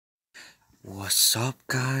What's up,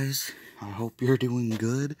 guys? I hope you're doing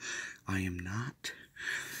good. I am not.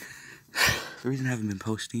 The reason I haven't been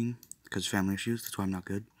posting because family issues. That's why I'm not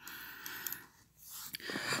good.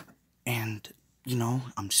 And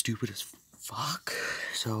I'm stupid as fuck.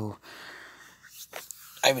 So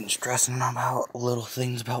I've been stressing about little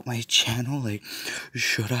things about my channel. Like,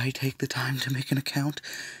 should I take the time to make an account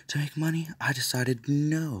to make money? I decided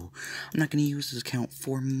no. I'm not gonna use this account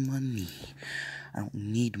for money. I don't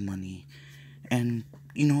need money. And,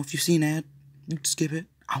 if you see an ad, you skip it.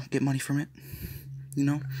 I don't get money from it.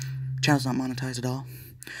 Channel's not monetized at all.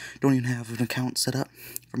 Don't even have an account set up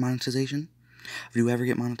for monetization. If you ever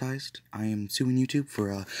get monetized, I am suing YouTube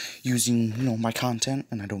for using, my content,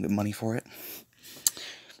 and I don't get money for it.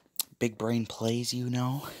 Big brain plays,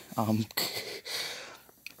 I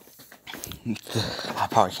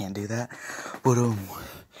probably can't do that. But,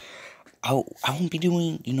 I won't be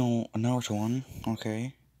doing, a Naruto one,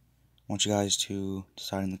 okay? I want you guys to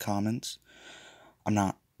decide in the comments. I'm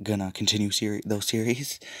not gonna continue those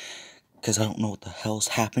series because I don't know what the hell's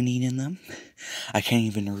happening in them. I can't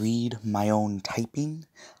even read my own typing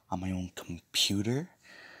on my own computer.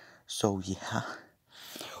 So yeah,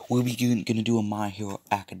 we'll be gonna do a My Hero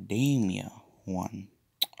Academia one.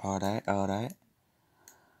 Alright.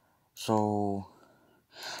 So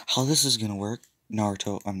how this is gonna work,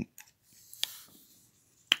 Naruto,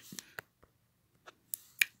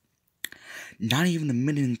 not even a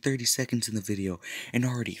minute and 30 seconds in the video and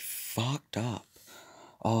already fucked up.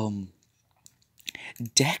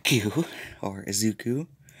 Deku, or Izuku,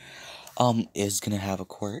 is gonna have a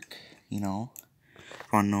quirk, If you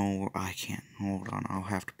wanna know, I can't, hold on, I'll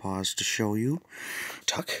have to pause to show you.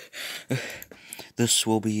 Tuck. This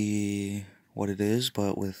will be what it is,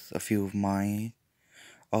 but with a few of my,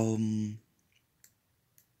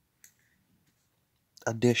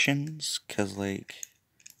 additions, cause, I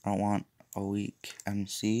don't want a weak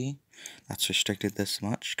MC that's restricted this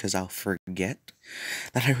much, cause I'll forget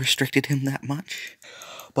that I restricted him that much.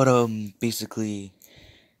 But, basically,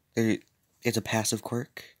 it's a passive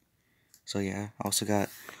quirk. So yeah, I also got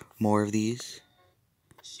more of these.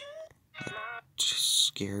 That just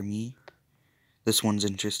scare me. This one's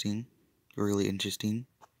interesting. Really interesting.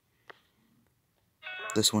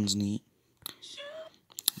 This one's neat.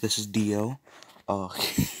 This is Dio.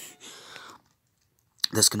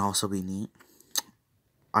 This can also be neat.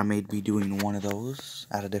 I may be doing one of those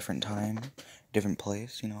at a different time, different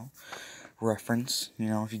place, Reference,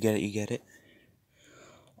 if you get it, you get it.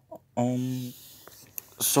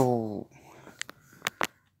 So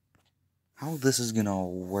how this is gonna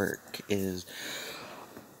work is,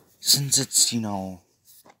 since it's, My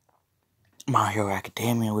Hero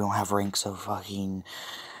Academia, we don't have ranks of fucking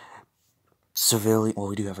civilian. Well,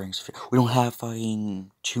 we do have ranks. We don't have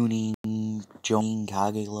fucking Chunin, Jonin,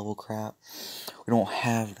 Kage level crap. We don't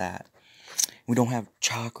have that. We don't have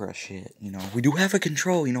chakra shit, We do have a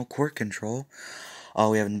control, quirk control.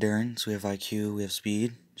 We have endurance, we have IQ, we have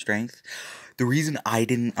speed, strength. The reason I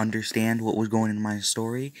didn't understand what was going in my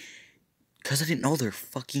story, because I didn't know their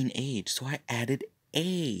fucking age, so I added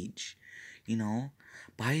age,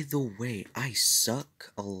 By the way, I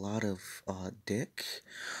suck a lot of dick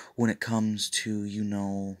when it comes to,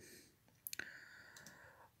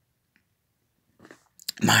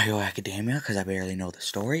 My Hero Academia, because I barely know the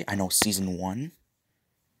story. I know season 1.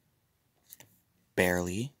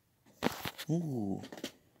 Barely. Ooh.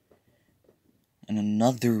 And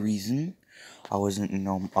another reason I wasn't,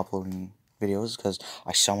 uploading videos because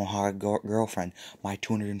I somehow had a girlfriend. My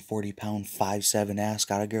 240-pound 5'7" ass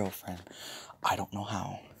got a girlfriend. I don't know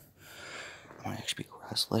how. I might actually be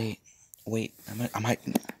grass late. Wait, I might.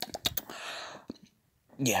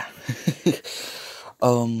 Yeah.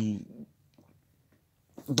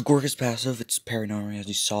 The quirk is passive. It's paranoia, as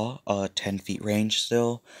you saw. 10 feet range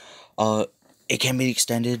still. It can be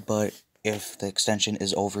extended, but if the extension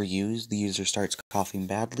is overused, the user starts coughing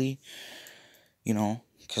badly.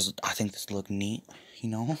 Because I think this look neat.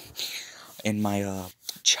 In my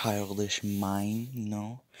childish mind.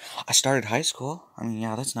 I started high school. I mean,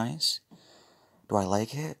 yeah, that's nice. Do I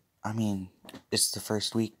like it? I mean, it's the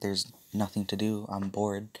first week. There's nothing to do. I'm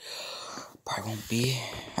bored. Probably won't be.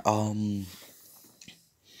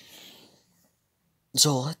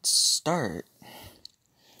 So let's start.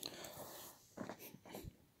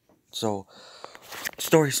 So,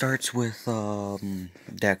 story starts with,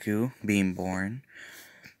 Deku being born.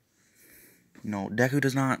 Deku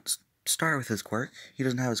does not start with his quirk. He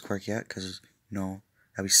doesn't have his quirk yet, because, that'd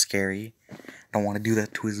be scary. I don't want to do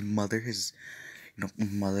that to his mother. His,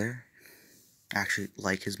 mother. Actually,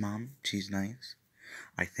 like his mom. She's nice,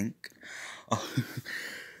 I think.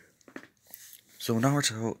 So,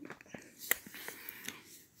 Naruto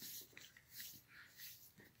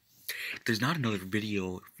there's not another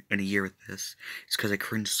video in a year with this. It's because I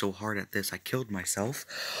cringed so hard at this, I killed myself.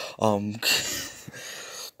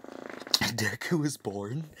 Deku was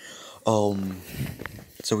born.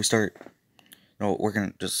 So we start. No, we're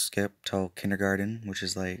gonna just skip till kindergarten, which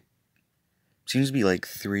is like seems to be like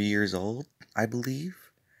 3 years old, I believe.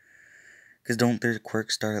 Because don't their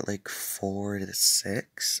quirks start at like 4 to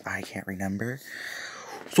 6? I can't remember.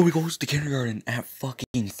 So he goes to kindergarten at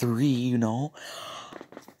fucking 3, you know?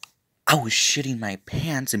 I was shitting my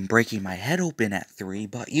pants and breaking my head open at 3,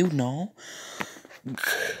 but you know.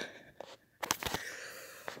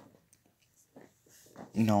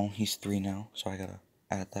 No, he's 3 now, so I gotta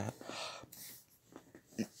add that.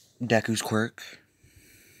 Deku's quirk,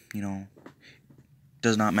 you know,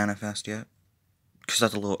 does not manifest yet. Because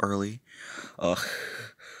that's a little early. I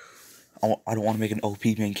don't want to make an OP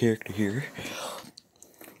main character here.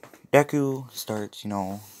 Deku starts, you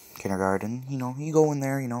know, kindergarten. You know, he go in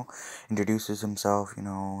there, you know, introduces himself, you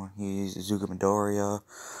know, he's Zuka Midoriya.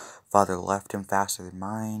 Father left him faster than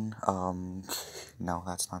mine. No,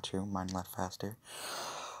 that's not true. Mine left faster.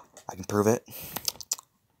 I can prove it.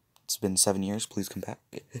 It's been 7 years. Please come back.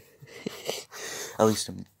 At least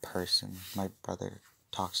in person. My brother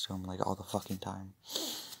talks to him like all the fucking time.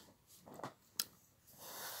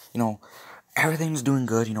 You know, everything's doing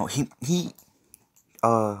good. You know,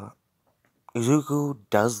 Izuku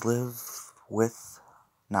does live in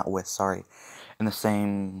the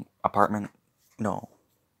same apartment. No,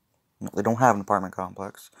 they don't have an apartment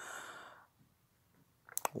complex.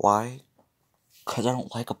 Why? Because I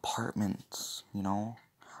don't like apartments, you know?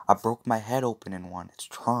 I broke my head open in one. It's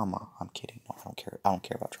trauma. I'm kidding. No, I don't care. I don't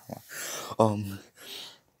care about trauma.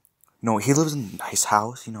 No, he lives in a nice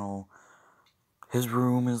house, you know. His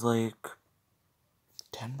room is like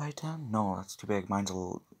 10 by 10? No, that's too big. Mine's a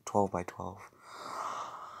little 12 by 12.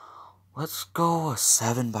 Let's go a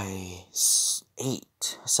 7 by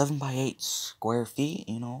 8. 7 by 8 square feet,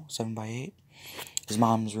 you know, 7 by 8. His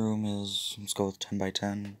mom's room is, let's go with 10 by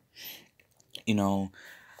 10. You know,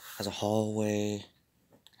 has a hallway,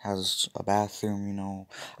 has a bathroom, you know,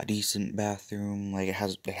 a decent bathroom. Like, it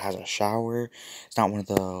has a shower. It's not one of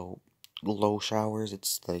the low showers,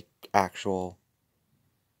 it's like actual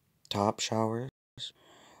top showers.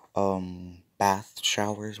 Bath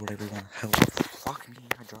showers, whatever you want to hell. Fuck me,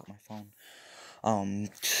 I dropped my phone.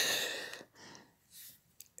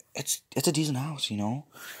 It's a decent house, you know.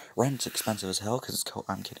 Rent's expensive as hell because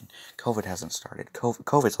I'm kidding. COVID hasn't started.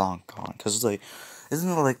 COVID's long gone because it's like, isn't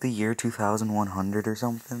it like the year 2100 or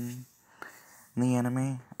something in the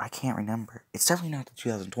anime? I can't remember. It's definitely not the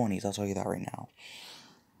 2020s. I'll tell you that right now.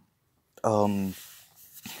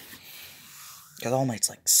 Because All Might's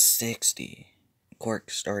like 60.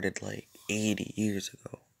 Quirk started like 80 years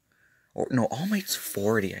ago. Or no, All Might's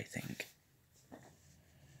 40, I think.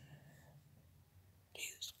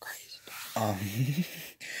 Jesus Christ.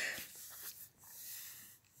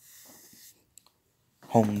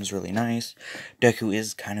 Home's really nice. Deku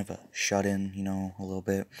is kind of a shut-in, you know, a little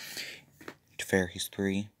bit. To fair, he's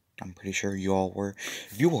 3. I'm pretty sure you all were.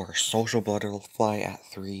 If you are a social butterfly at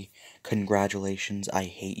 3, congratulations, I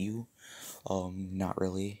hate you. Not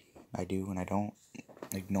really. I do and I don't.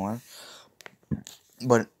 Ignore.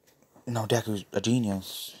 But, no, Deku's a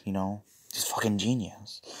genius, you know? He's fucking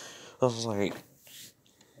genius. I was like,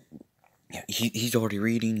 yeah, he's already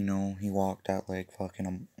reading, you know? He walked at, like,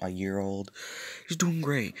 fucking a year old. He's doing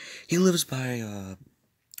great. He lives by,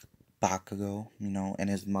 Bakugo, you know, and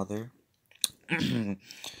his mother.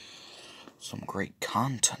 Some great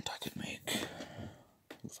content I could make.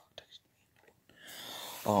 Who the fuck texted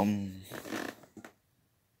me?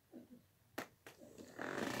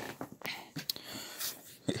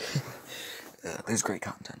 There's great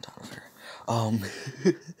content out of here.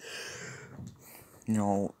 You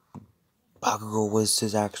know, Bakugo was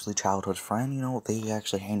his actually childhood friend, you know, they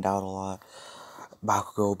actually hanged out a lot.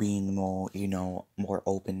 Bakugo being the more, you know, more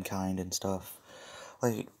open kind and stuff.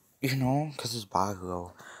 Like, you know, because it's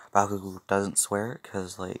Bakugo. Bakugo doesn't swear,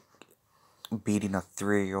 because, like, beating a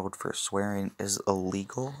 3-year-old for swearing is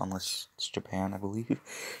illegal, unless it's Japan, I believe.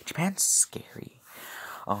 Japan's scary.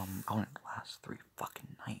 I want it to last 3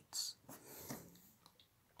 fucking nights.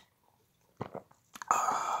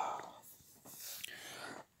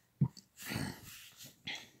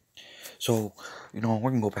 So, you know,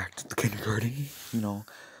 we're gonna go back to the kindergarten, you know.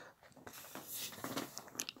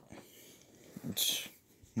 It's,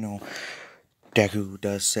 you know, Deku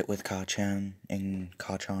does sit with Kachan, and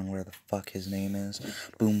Kachan, whatever the fuck his name is,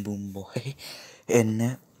 Boom Boom Boy, in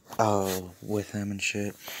it, with him and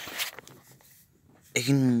shit. It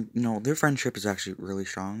can, you know, their friendship is actually really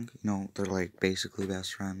strong, you know, they're like basically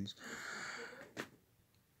best friends.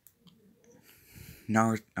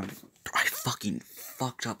 now I fucking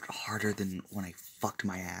fucked up harder than when I fucked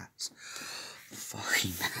my ass.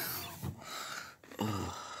 Fucking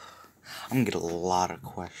ugh. I'm gonna get a lot of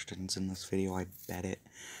questions in this video, I bet it.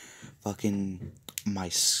 Fucking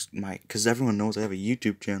cause everyone knows I have a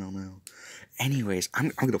YouTube channel now. Anyways,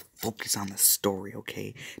 I'm gonna focus on the story,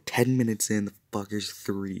 okay? 10 minutes in, the fucker's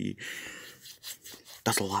 3.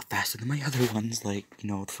 That's a lot faster than my other ones, like, you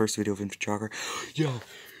know, the first video of Infant Jogger. Yeah,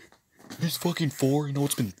 he's fucking 4, you know,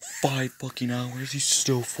 it's been 5 fucking hours, he's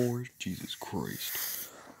still 4. Jesus Christ.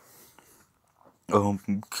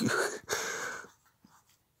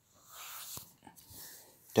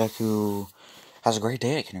 Deku has a great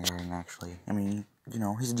day at kindergarten, actually. I mean, you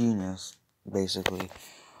know, he's a genius, basically.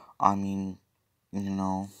 I mean, you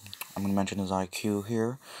know, I'm gonna mention his IQ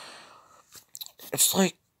here. It's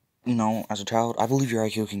like, you know, as a child, I believe your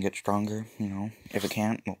IQ can get stronger, you know. If it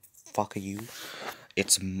can't, well, fuck you.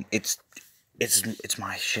 It's my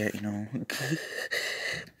shit, you know.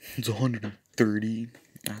 It's 130.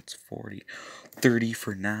 That's 40. 30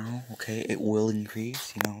 for now, okay? It will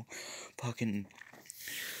increase, you know. Fucking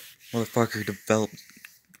motherfucker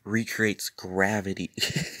recreates gravity.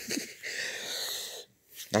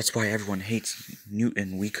 That's why everyone hates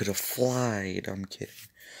Newton. We could have flied. I'm kidding.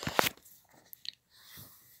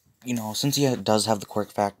 You know, since he does have the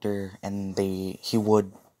quirk factor, and he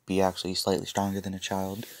would be actually slightly stronger than a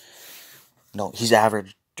child. No, he's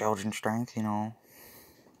average children strength, you know.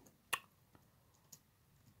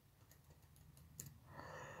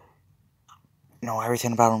 No,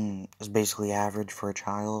 everything about him is basically average for a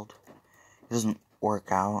child. It doesn't work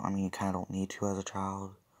out. I mean, you kind of don't need to as a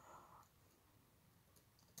child.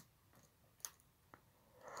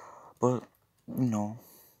 But, you know,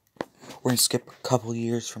 we're gonna skip a couple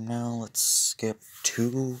years from now. Let's skip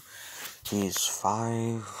 2. He's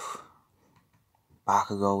 5.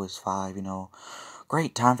 Bakugo is 5, you know.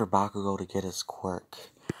 Great time for Bakugo to get his quirk.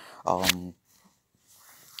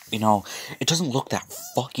 You know, it doesn't look that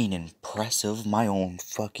fucking impressive. My own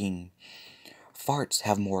fucking farts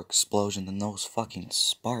have more explosion than those fucking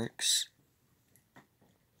sparks.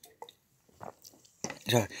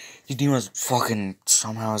 Yeah, he fucking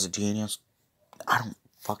somehow as a genius. I don't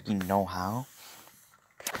fucking know how.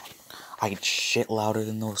 I get shit louder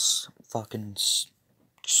than those fucking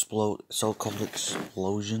so-called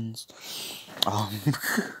explosions.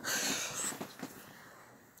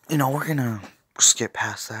 You know, we're gonna skip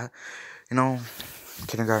past that. You know,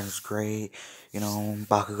 kindergarten's great. You know,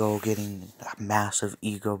 Bakugo getting a massive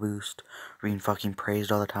ego boost, being fucking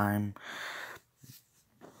praised all the time.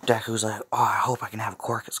 Deku's like, oh, I hope I can have a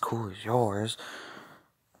quirk as cool as yours.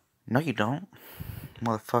 No, you don't,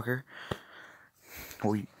 motherfucker.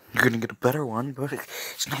 Well, you're gonna get a better one, but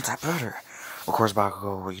it's not that better. Of course,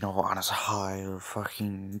 Bakugo, you know, on his high of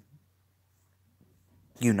fucking,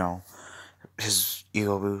 you know, his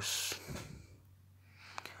ego boost.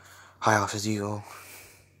 High off his ego.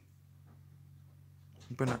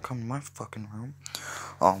 You better not come to my fucking room.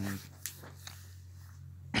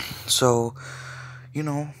 So, you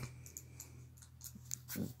know,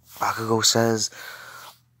 Bakugo says,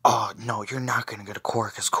 oh, no, you're not gonna get a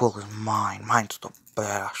quirk as cool as mine. Mine's the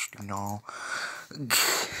best, you know.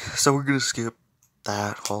 So we're gonna skip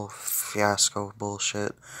that whole fiasco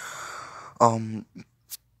bullshit. Deku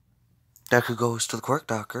goes to the quirk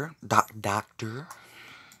doctor.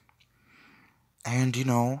 And, you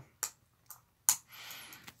know,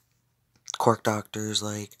 quirk doctor's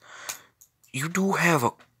like, you do have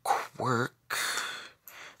a quirk.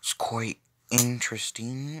 It's quite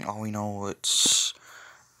interesting. All we know, it's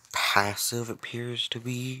passive, appears to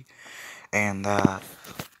be. And that,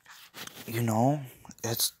 you know,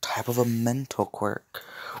 it's type of a mental quirk.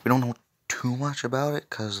 We don't know too much about it,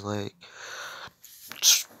 because, like,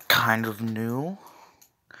 it's kind of new.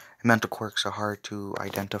 Mental quirks are hard to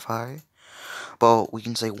identify. But we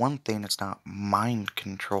can say one thing, it's not mind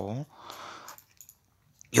control.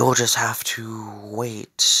 You'll just have to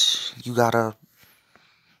wait. You got a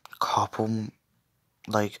couple,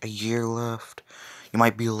 like, a year left. You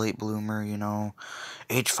might be a late bloomer, you know.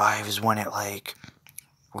 Age 5 is when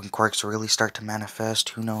when quirks really start to manifest.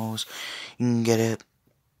 Who knows? You can get it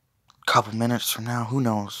a couple minutes from now. Who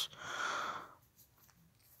knows?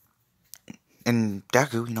 And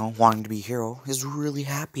Deku, you know, wanting to be a hero, is really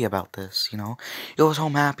happy about this, you know. He goes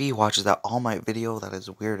home happy, watches that All Might video that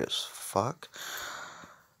is weird as fuck.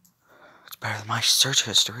 It's better than my search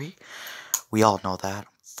history. We all know that.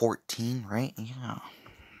 14, right? Yeah.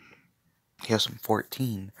 Yes, I'm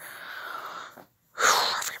 14.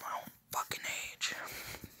 I forget my own fucking age.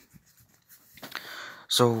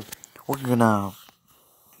 So, we're gonna,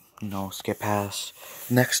 you know, skip past.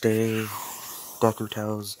 Next day, Deku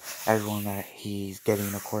tells everyone that he's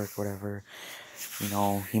getting a quirk, whatever. You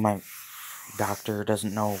know, doctor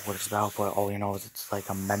doesn't know what it's about, but all he knows it's like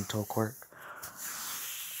a mental quirk.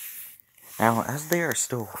 Now, as they are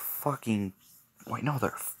still fucking, wait, no, they're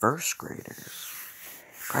first graders.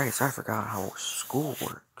 Christ, I forgot how school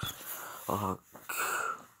works.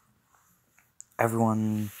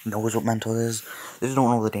 Everyone knows what mental is. They just don't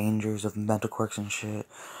know the dangers of mental quirks and shit.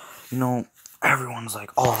 You know, everyone's like,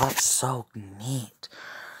 oh, that's so neat.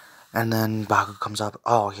 And then Baku comes up,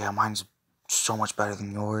 oh yeah, mine's so much better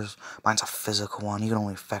than yours. Mine's a physical one. You can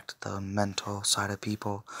only affect the mental side of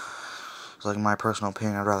people. It's like, in my personal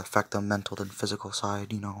opinion, I'd rather affect the mental than physical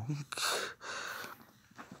side, you know.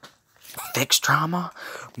 Fix trauma,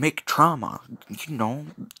 make trauma, you know,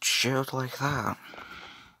 shit like that.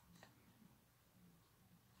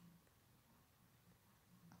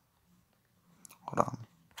 Hold on.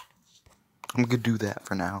 I'm gonna do that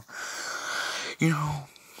for now. You know,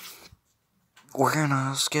 we're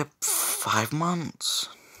gonna skip 5 months.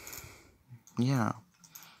 Yeah.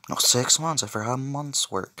 No, 6 months. I forgot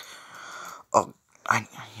months work. Oh, yeah,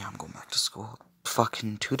 I'm going back to school.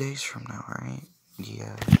 Fucking 2 days from now, right?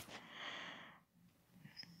 Yeah.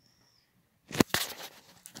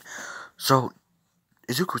 So,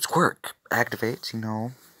 Izuku's quirk activates, you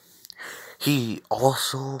know. He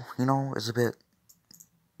also, you know, is a bit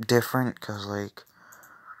different, because, like,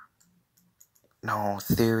 no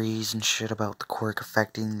theories and shit about the quirk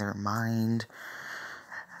affecting their mind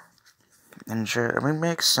and shit. I mean, it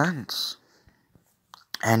makes sense.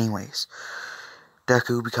 Anyways,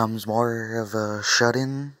 Deku becomes more of a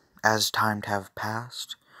shut-in as time have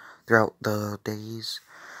passed throughout the days,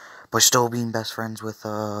 but still being best friends with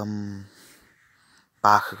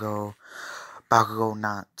Bakugo. Bakugo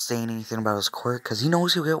not saying anything about his quirk because he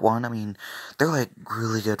knows he'll get one. I mean, they're like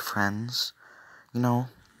really good friends, you know.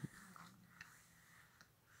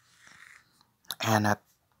 And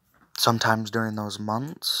sometimes during those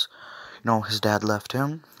months, you know, his dad left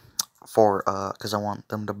him for because I want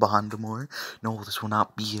them to bond more. No, this will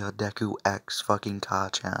not be a Deku X fucking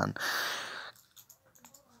Kachan.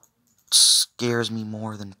 Scares me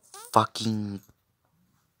more than fucking.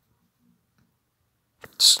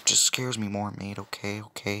 Just scares me more, mate. Okay.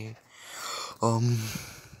 You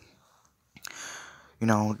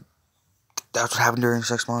know, that's what happened during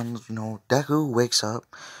 6 months. You know, Deku wakes up.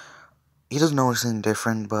 He doesn't notice anything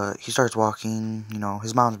different, but he starts walking. You know,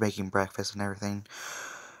 his mom's making breakfast and everything.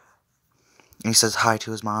 And he says hi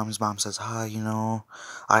to his mom. His mom says hi, you know.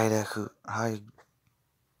 Hi, Deku. Hi.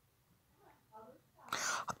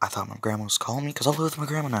 I thought my grandma was calling me because I live with my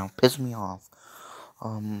grandma now. Pissed me off.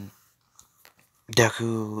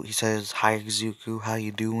 Deku, he says, hi, Izuku. How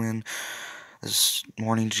you doing? This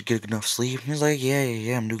morning, did you get enough sleep? And he's like,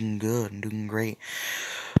 yeah, I'm doing good. I'm doing great.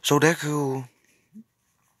 So Deku,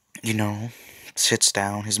 you know, sits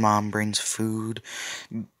down. His mom brings food.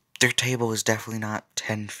 Their table is definitely not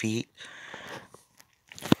 10 feet.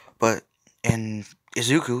 But, and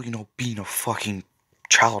Izuku, you know, being a fucking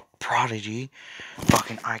child prodigy,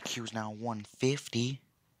 fucking IQ's now 150.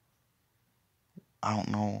 I don't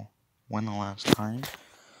know when the last time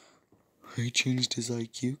he changed his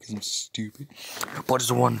IQ because I'm stupid. But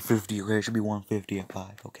it's 150, okay? It should be 150 at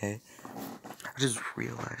 5, okay? I just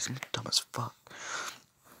realized I'm dumb as fuck.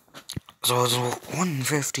 So it's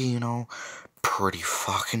 150, you know, pretty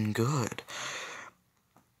fucking good.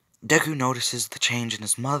 Deku notices the change in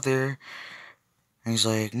his mother, and he's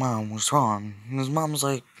like, Mom, what's wrong? And his mom's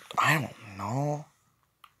like, I don't know.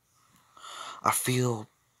 I feel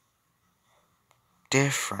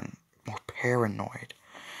different, more paranoid.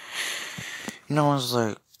 You know, I was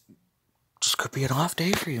like, just could be an off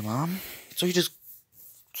day for you, Mom. So his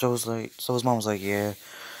mom was like, yeah.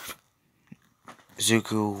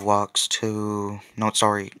 Zuko walks to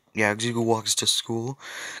school.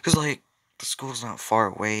 Because, like, the school's not far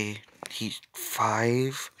away. He's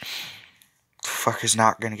 5. Fucker's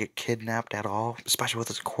not gonna get kidnapped at all. Especially with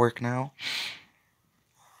his quirk now.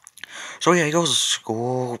 So, yeah, he goes to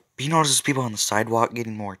school. He notices people on the sidewalk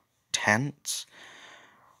getting more tense.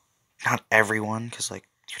 Not everyone, because, like,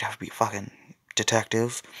 you'd have to be a fucking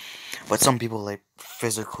detective. But some people, like,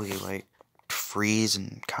 physically, like, freeze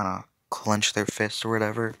and kind of clench their fists or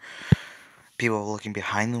whatever. People looking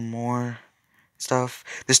behind them more. Stuff.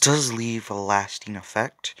 This does leave a lasting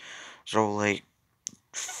effect. So, like,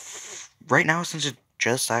 right now, since it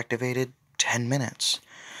just activated, 10 minutes.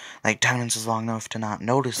 Like, 10 minutes is long enough to not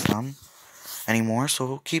notice them anymore,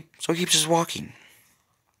 so he keeps just walking.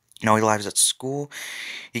 You know, he arrives at school.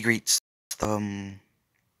 He greets, you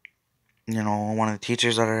know, one of the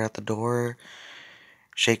teachers that are at the door.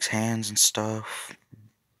 Shakes hands and stuff.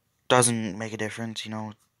 doesn't make a difference, you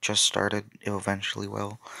know, just started, it eventually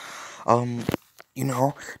will. You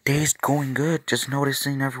know, day's going good, just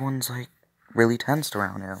noticing everyone's, like, really tensed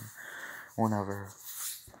around him, whenever.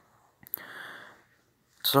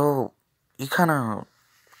 So, he kinda,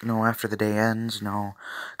 you know, after the day ends, you know,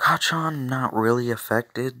 Kachan not really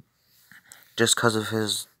affected, just because of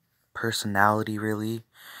his personality, really.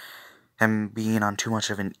 Him being on too much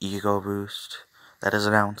of an ego boost. That is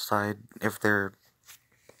a downside if they're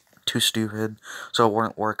too stupid, so it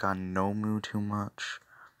won't work on Nomu too much.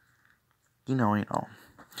 You know.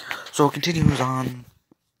 So it continues on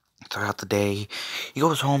throughout the day. He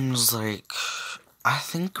goes home and is like, I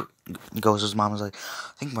think, he goes to his mom and is like,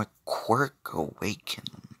 I think my quirk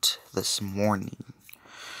awakened this morning.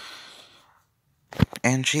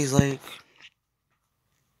 And she's like,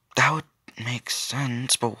 that would make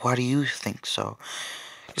sense, but why do you think so?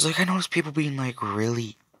 He's like, I noticed people being, like,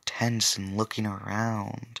 really tense and looking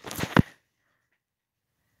around.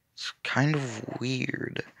 It's kind of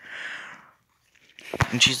weird.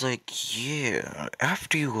 And she's like, yeah,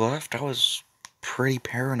 after you left, I was pretty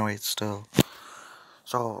paranoid still.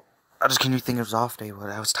 So, I just couldn't think it was off day, but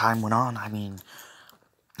as time went on, I mean,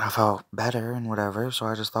 I felt better and whatever, so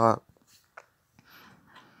I just thought,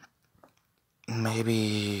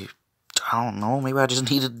 maybe, I don't know, maybe I just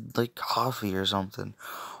needed, like, coffee or something.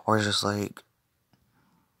 Or just, like,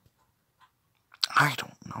 I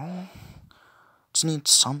don't know. Just need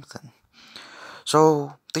something.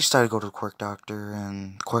 So, they started to go to the quirk doctor,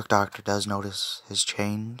 and the quirk doctor does notice his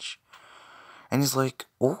change. And he's like,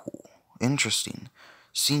 oh, interesting.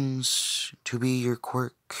 Seems to be your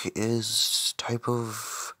quirk is type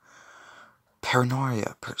of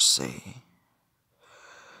paranoia, per se.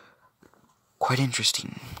 Quite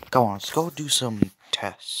interesting. Go on, let's go do some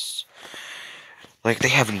tests. Like, they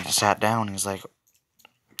haven't even sat down. He's like,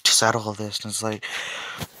 said all this, and it's like,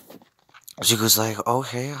 Zuko's like,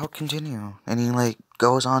 okay, I'll continue. And he, like,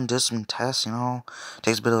 goes on, does some tests, you know,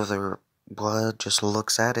 takes a bit of their blood, just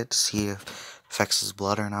looks at it to see if it affects his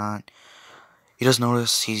blood or not. He does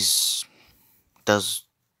notice does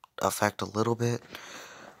affect a little bit.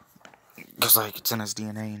 Because, like, it's in his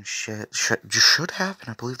DNA and shit. Should happen.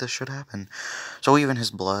 I believe this should happen. So even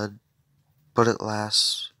his blood, but it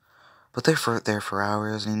lasts. But they're there for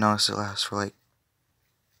hours, and he noticed it lasts for, like,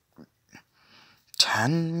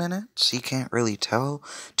 10 minutes? He can't really tell.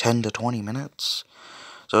 10 to 20 minutes.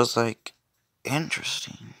 So it's like,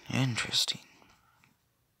 interesting.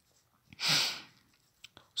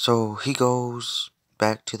 So he goes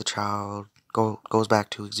back to the child, goes back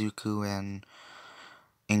to Izuku and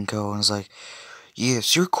Inko, and is like,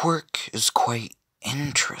 yes, your quirk is quite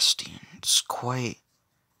interesting. It's quite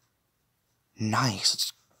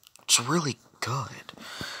nice. It's really good.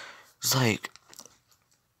 It's like,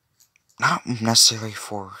 not necessarily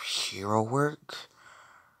for hero work,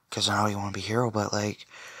 because I know you want to be hero, but like,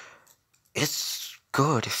 it's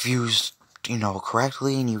good if used, you know,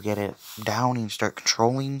 correctly, and you get it down and you start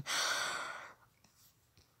controlling.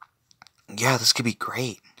 Yeah, this could be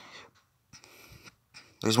great.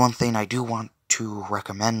 There's one thing I do want to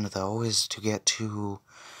recommend, though, is to get to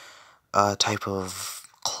a type of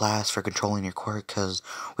class for controlling your quirk, because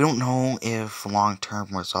we don't know if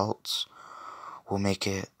long-term results will make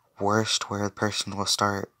it worse, where the person will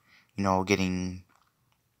start, you know, getting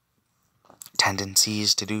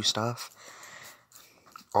tendencies to do stuff,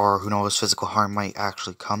 or who knows, physical harm might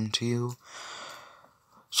actually come to you.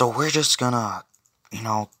 So we're just gonna, you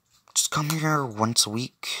know, just come here once a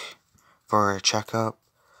week for a checkup,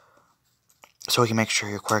 so we can make sure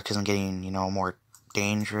your quirk isn't getting, you know, more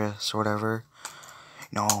dangerous or whatever.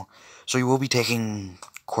 You know, so you will be taking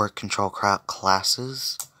quirk control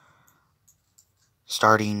classes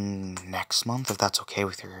starting next month, if that's okay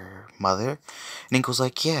with your mother. And Inko's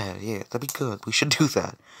like, yeah, that'd be good. We should do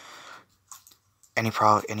that.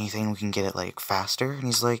 Anything we can get it, like, faster? And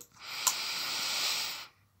he's like,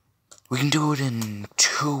 we can do it in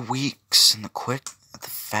 2 weeks at the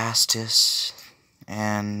fastest.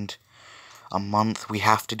 And a month, we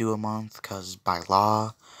have to do a month, because by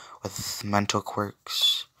law, with mental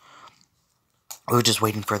quirks, we were just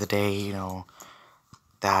waiting for the day, you know,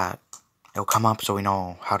 that it'll come up so we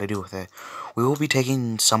know how to do with it. We will be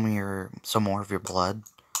taking some more of your blood,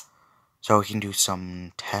 so we can do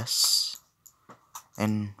some tests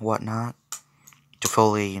and whatnot to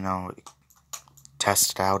fully, you know,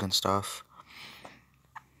 test it out and stuff.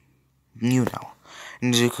 You know.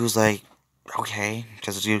 And Zuko's like, okay,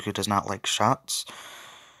 because Zuko does not like shots,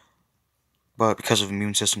 but because of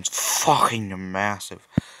immune system's fucking massive,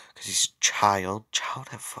 because he's a child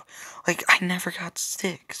have, like, I never got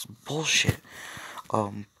sick. It's bullshit.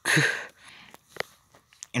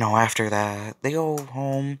 after that, they go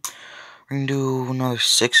home. We're gonna do another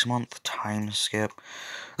 6-month time skip.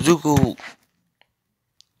 Zuko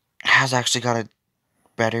has actually got a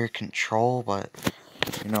better control, but,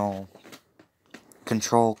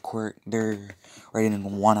 control quirk, they're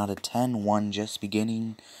rating 1 out of 10, 1 just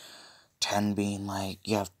beginning, 10 being like,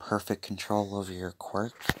 you have perfect control over your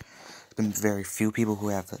quirk. There's been very few people who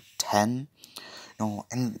have a 10,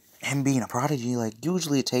 and him being a prodigy, like,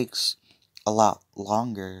 usually it takes a lot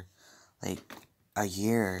longer, like, a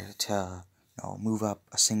year to, move up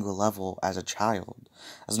a single level as a child.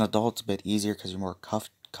 As an adult, it's a bit easier because you're more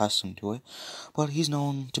accustomed to it, but he's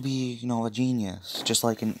known to be, a genius, just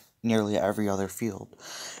like in nearly every other field.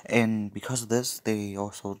 And because of this, they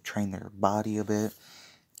also train their body a bit,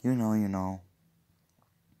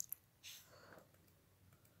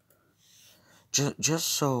 just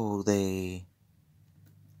so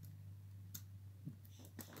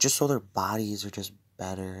their bodies are just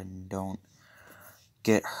better and don't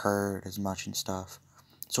get hurt as much and stuff.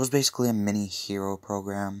 So it's basically a mini hero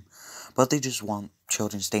program, but they just want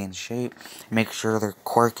children to stay in shape, make sure their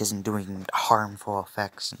quirk isn't doing harmful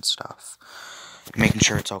effects and stuff, making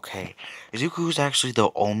sure it's okay. Izuku's actually the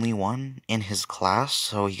only one in his class,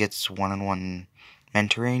 so he gets one-on-one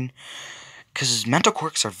mentoring, because mental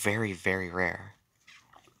quirks are very, very rare.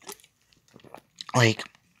 Like,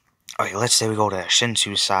 okay, let's say we go to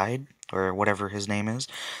Shinsu's side, or whatever his name is,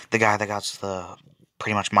 the guy that got the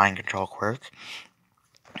pretty much mind control quirk.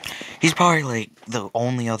 He's probably like the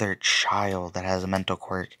only other child that has a mental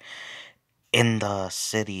quirk in the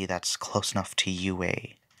city that's close enough to UA.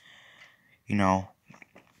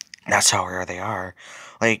 That's how rare they are.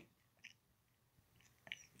 Like,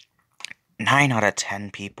 9 out of 10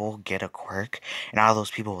 people get a quirk, and out of those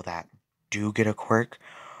people that do get a quirk,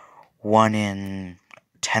 1 in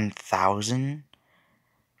 10,000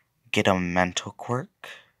 get a mental quirk,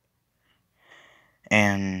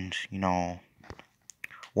 and,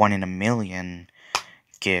 1 in a million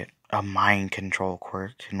get a mind control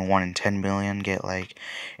quirk, and 1 in 10 million get, like,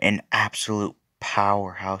 an absolute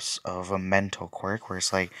powerhouse of a mental quirk, where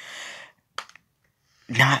it's, like,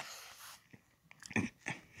 not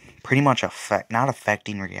pretty much not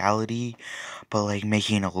affecting reality, but, like,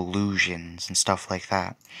 making illusions and stuff like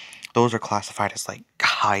that. Those are classified as, like,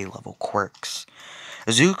 high-level quirks.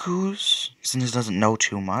 Zuku's, since he doesn't know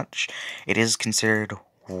too much, it is considered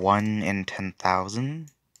 1 in 10,000.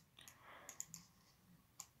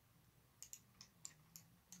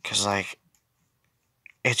 Because, like,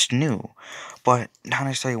 it's new. But not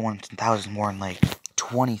necessarily 1 in 10,000, more than, like,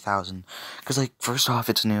 20,000. Because, like, first off,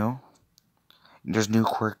 it's new. There's new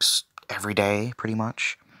quirks every day, pretty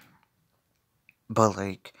much. But,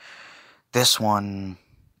 like, this one,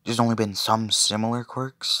 there's only been some similar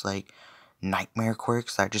quirks, like nightmare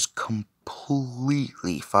quirks that just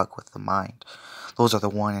completely fuck with the mind. Those are the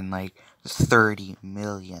 1 in, like, 30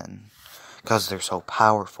 million. Because they're so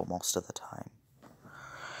powerful most of the time.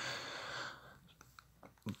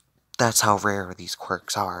 That's how rare these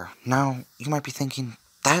quirks are. Now, you might be thinking,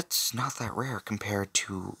 that's not that rare compared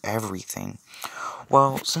to everything.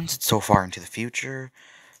 Well, since it's so far into the future,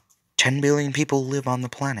 10 billion people live on the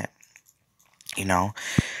planet. And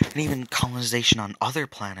even colonization on other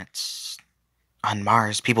planets. On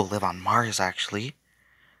Mars, people live on Mars, actually.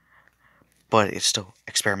 But it's still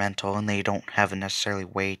experimental, and they don't have a necessarily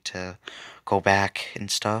way to go back and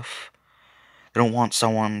stuff. They don't want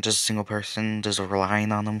someone, just a single person, just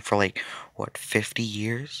relying on them for, like, what, 50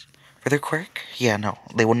 years for their quirk? Yeah, no,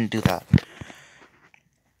 they wouldn't do that.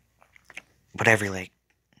 But every, like,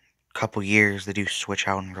 couple years, they do switch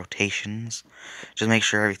out in rotations. Just make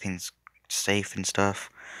sure everything's safe and stuff.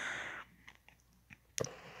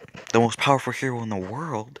 The most powerful hero in the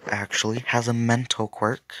world, actually, has a mental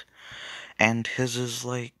quirk. And his is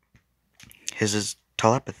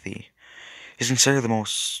telepathy. He's considered the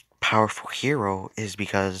most powerful hero is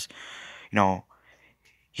because,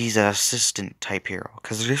 he's an assistant type hero.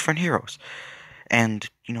 Because they're different heroes. And,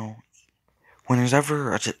 when there's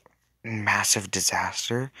ever a massive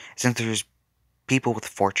disaster, since there's people with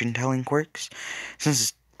fortune-telling quirks,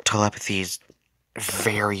 since telepathy is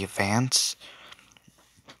very advanced,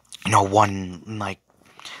 like,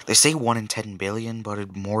 they say 1 in 10 billion, but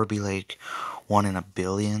it'd more be like 1 in a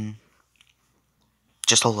billion.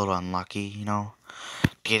 Just a little unlucky, to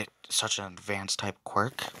get such an advanced type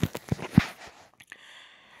quirk.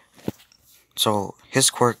 So, his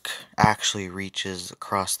quirk actually reaches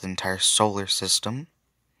across the entire solar system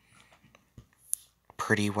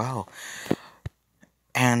pretty well.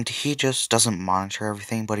 And he just doesn't monitor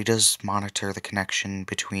everything, but he does monitor the connection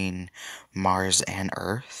between Mars and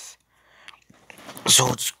Earth.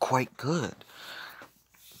 So it's quite good.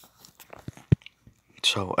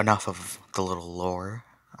 So, enough of the little lore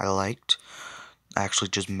I liked. I actually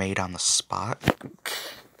just made on the spot.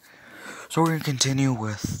 So, we're gonna continue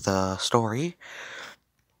with the story.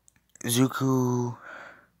 Zuko,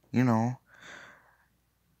 you know,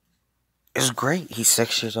 is great. He's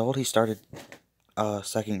 6 years old. He started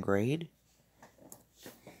second grade.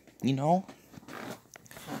 You know,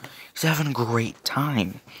 he's having a great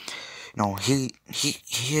time. You know, he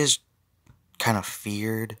is kind of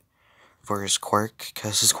feared for his quirk,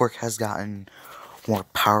 because his quirk has gotten more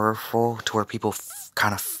powerful to where people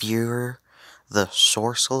kind of fear the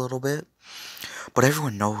source a little bit. But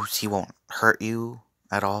everyone knows he won't hurt you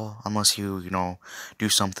at all unless you know, do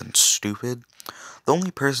something stupid. The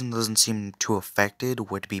only person that doesn't seem too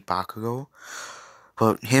affected would be Bakugo.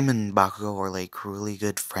 But him and Bakugo are like really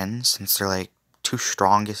good friends since they're like two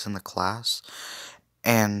strongest in the class.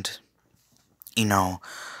 And, you know,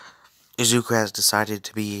 Izuku has decided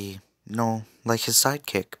to be, you know, like his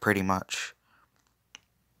sidekick pretty much.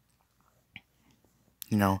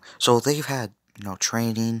 You know, so they've had, you know,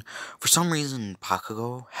 training. For some reason,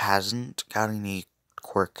 Bakugo hasn't got any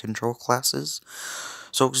quirk control classes.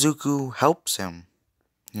 So Zuko helps him,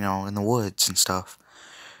 you know, in the woods and stuff.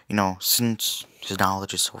 You know, since his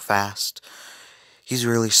knowledge is so fast, he's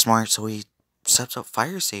really smart, so he sets up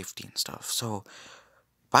fire safety and stuff. So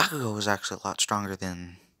Bakugo is actually a lot stronger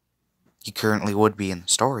than he currently would be in the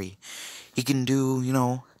story. He can do, you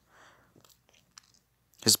know,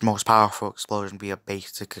 his most powerful explosion be a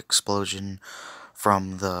basic explosion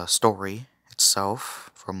from the story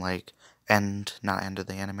itself, from like not end of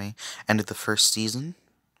the anime, end of the first season.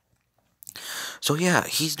 So yeah,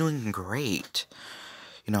 he's doing great.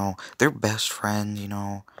 You know, they're best friends, you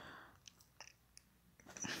know,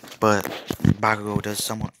 but Bakugo does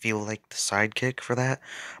somewhat feel like the sidekick for that,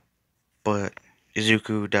 but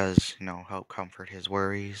Izuku does, you know, help comfort his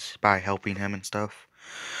worries by helping him and stuff.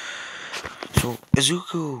 So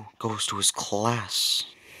Izuku goes to his class,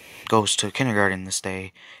 goes to kindergarten this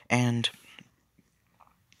day, and,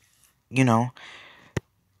 you know,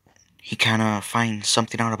 he kind of finds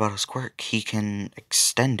something out about his quirk. He can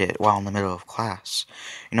extend it while in the middle of class.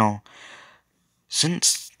 You know,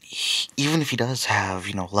 since even if he does have,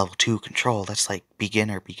 you know, level 2 control, that's like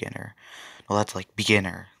beginner. Well, that's like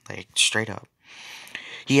beginner, like straight up.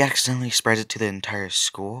 He accidentally spreads it to the entire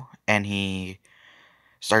school, and he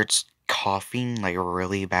starts coughing like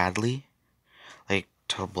really badly, like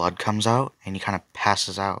till blood comes out, and he kind of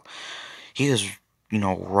passes out. He is, you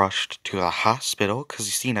know, rushed to the hospital because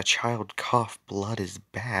he's seen a child cough blood is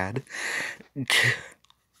bad.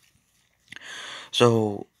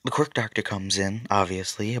 So the quirk doctor comes in,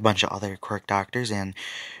 obviously, a bunch of other quirk doctors, and,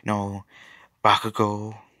 you know,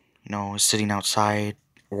 Bakugo, you know, is sitting outside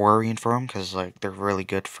worrying for him because, like, they're really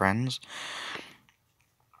good friends.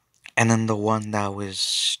 And then the one that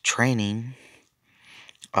was training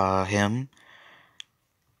him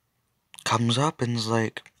comes up and is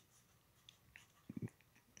like,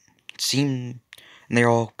 and they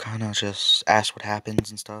all kind of just ask what happens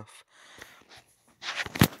and stuff.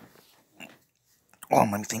 Oh,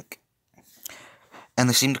 let me think. And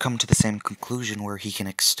they seem to come to the same conclusion where he can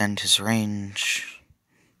extend his range,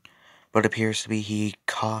 but it appears to be he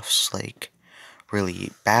coughs, like,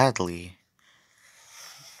 really badly.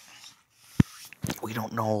 We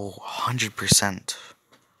don't know 100%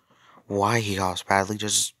 why he coughs badly,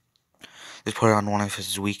 just they put it on one of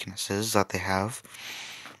his weaknesses that they have.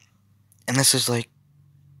 And this is, like,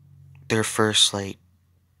 their first, like,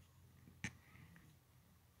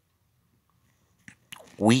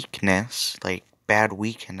 weakness, like, bad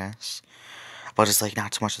weakness. But it's, like,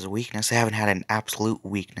 not so much as a weakness. They haven't had an absolute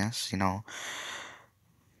weakness, you know.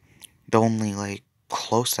 The only, like,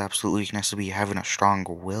 close to absolute weakness would be having a strong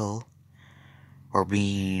will. Or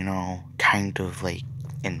being, you know, kind of, like,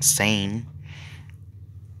 insane.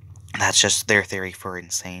 That's just their theory for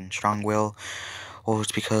insane. Strong will. Well,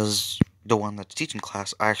 it's because the one that's teaching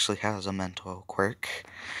class actually has a mental quirk.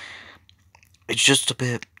 It's just a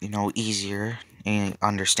bit, you know, easier, and he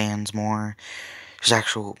understands more. His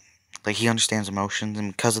actual, like, he understands emotions,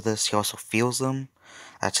 and because of this, he also feels them.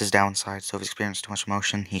 That's his downside, so if he experiences too much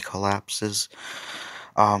emotion, he collapses.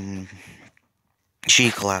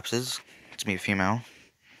 She collapses. It's me, a female,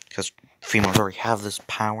 because females already have this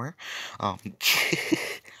power.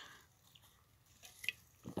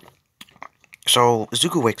 So,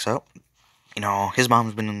 Zuko wakes up. You know, his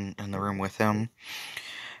mom's been in the room with him,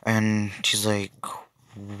 and she's like,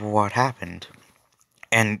 what happened?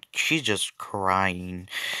 And she's just crying.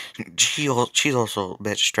 She's also a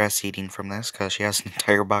bit stress eating from this, because she has an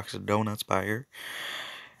entire box of donuts by her.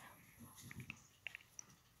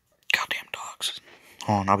 Goddamn dogs.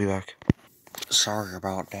 Hold on, I'll be back. Sorry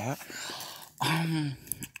about that.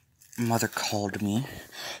 Mother called me.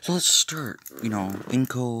 So let's start. You know,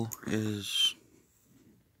 Inko is...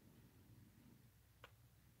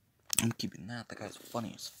 I'm keeping that. That guy's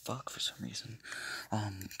funny as fuck for some reason.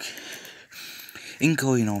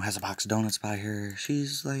 Inko, you know, has a box of donuts by her.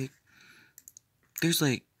 She's like... There's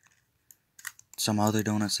like... some other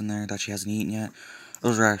donuts in there that she hasn't eaten yet.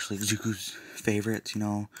 Those are actually Zuku's favorites, you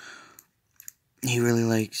know. He really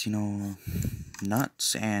likes, you know,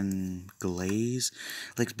 nuts and glaze.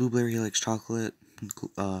 He likes blueberry, he likes chocolate.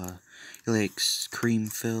 He likes cream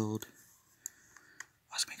filled.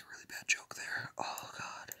 I was making a really bad joke there. Oh,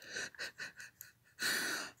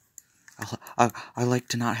 God. I like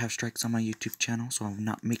to not have strikes on my YouTube channel, so I'm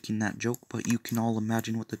not making that joke, but you can all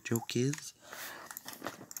imagine what the joke is.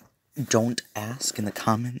 Don't ask in the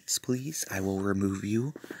comments, please. I will remove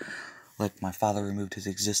you. Like my father removed his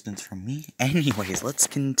existence from me. Anyways, let's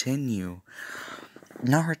continue.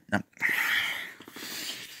 No.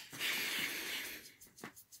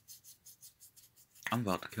 I'm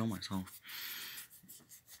about to kill myself.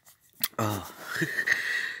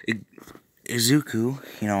 Izuku,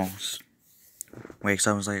 you know, wakes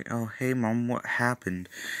up and was like, oh, hey, Mom, what happened?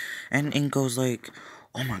 And Inko's like,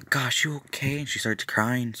 oh my gosh, you okay? And she starts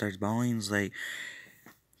crying, starts bawling,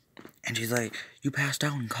 and she's like, you passed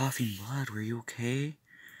out in coffee and blood, were you okay?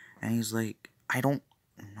 And he's like, I don't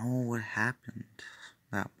know what happened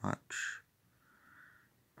that much.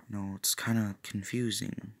 You know, it's kind of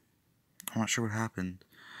confusing. I'm not sure what happened.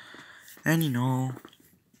 And, you know,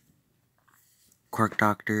 Quirk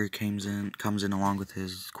Doctor comes in along with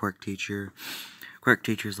his Quirk Teacher. Quirk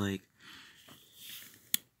Teacher's like,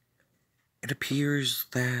 it appears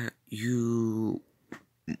that you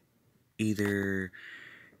either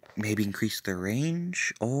maybe increase the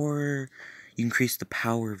range or you increase the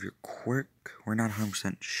power of your quirk. We're not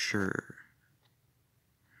 100% sure.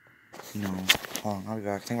 You know, hold on, I'll be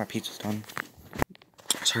back. I think my pizza's done.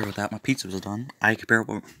 Sorry about that, my pizza was done. I care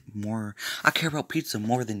about pizza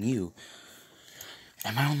more than you.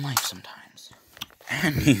 And my own life sometimes.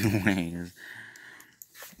 Anyways.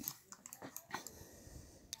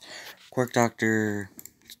 Quirk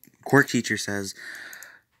Teacher says,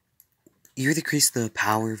 you either increase the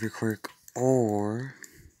power of your quirk, or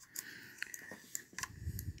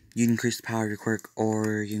you increase the power of your quirk,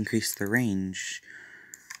 or you increase the range.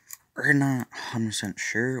 We're not 100%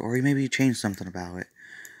 sure, or maybe you change something about it.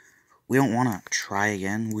 We don't want to try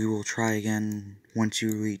again. We will try again once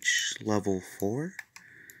you reach level 4.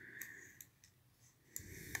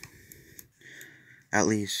 At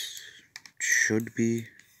least, should be,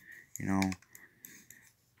 you know.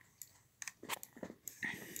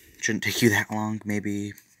 Shouldn't take you that long,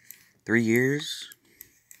 maybe 3 years?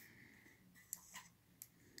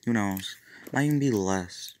 Who knows? Might even be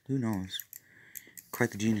less. Who knows?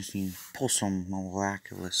 Quite the genius, you pull some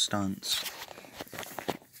miraculous stunts.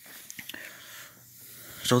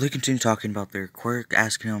 So they continue talking about their quirk,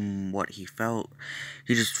 asking him what he felt.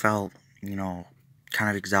 He just felt, you know, kind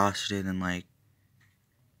of exhausted and like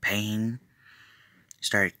pain. He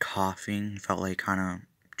started coughing, felt like kind of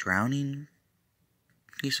drowning,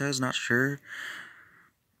 he says, not sure.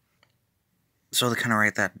 So they kind of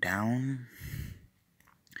write that down.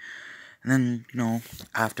 And then, you know,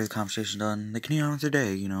 after the conversation's done, they continue on with their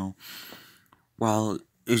day, you know, while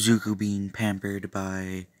Izuku being pampered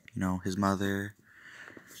by, you know, his mother,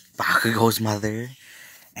 Bakugo's mother,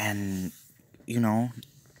 and, you know,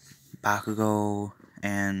 Bakugo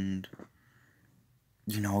and,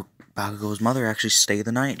 you know, Bakugo's mother actually stay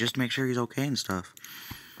the night just to make sure he's okay and stuff.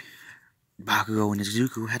 Bakugo and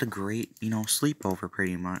Izuku had a great, you know, sleepover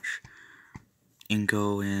pretty much.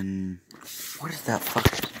 Inko and... what is that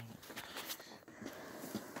fucking name?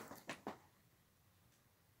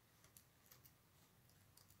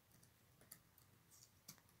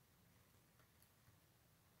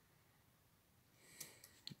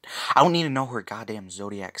 I don't need to know her goddamn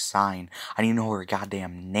zodiac sign. I need to know her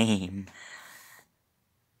goddamn name.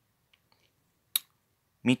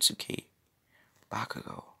 Mitsuki.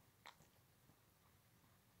 Bakugo.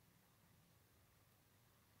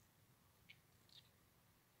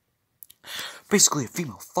 Basically a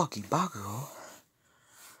female fucking Bakugo.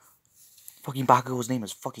 Fucking Bakugo's name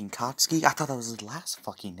is fucking Katsuki? I thought that was his last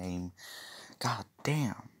fucking name. God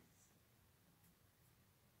damn.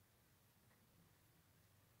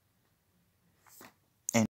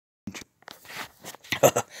 And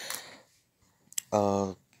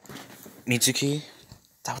Mitsuki? Is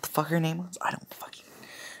that what the fuck her name was? I don't fucking...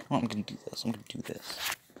 well, I'm gonna do this. I'm gonna do this.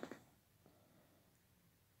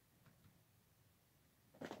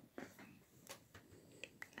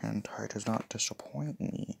 And Hentai does not disappoint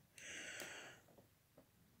me.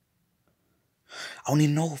 don't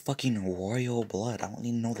even know fucking royal blood. I don't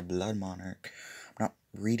even know the blood monarch. I'm not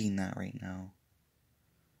reading that right now.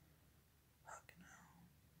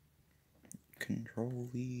 Control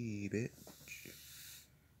V, bitch.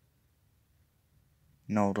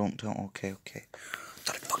 No, don't. Okay.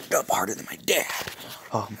 Thought I fucked up harder than my dad.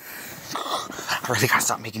 I really gotta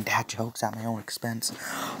stop making dad jokes at my own expense.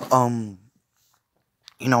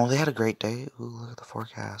 You know, they had a great day. Ooh, look at the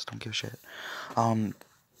forecast. Don't give a shit.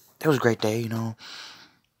 It was a great day, you know.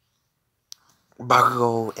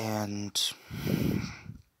 Bakugo and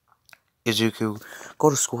Izuku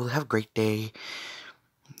go to school. They have a great day.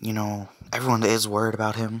 You know, everyone is worried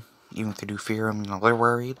about him. Even if they do fear him, you know, they're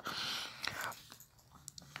worried.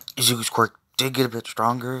 Izuku's quirk did get a bit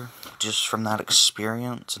stronger just from that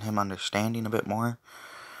experience and him understanding a bit more.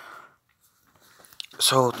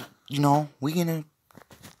 So, you know, we're gonna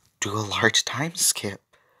do a large time skip.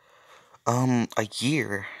 A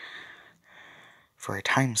year for a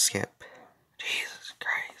time skip. Jesus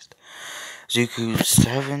Christ. Zuku's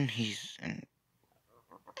 7, he's in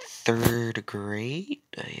 3rd grade?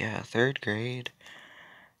 Yeah, 3rd grade.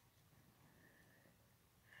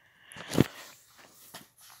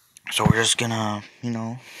 So we're just gonna, you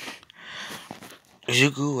know,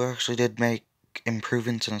 Zuko actually did make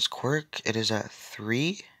improvements in his quirk. It is at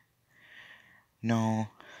 3. No.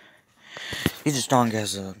 He's as strong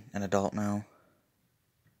as an adult now.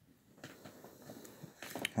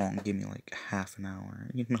 Hold on, give me like half an hour,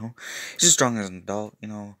 you know. He's as strong as an adult, you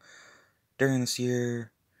know. During this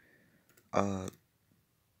year,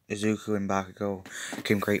 Izuku and Bakugo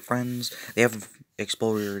became great friends. They have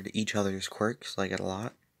explored each other's quirks, like, a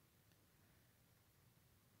lot.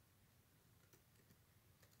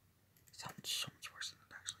 It sounds so much worse than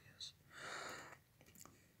it actually is.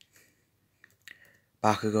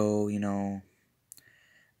 Bakugo, you know,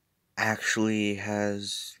 actually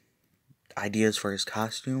has ideas for his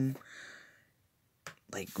costume.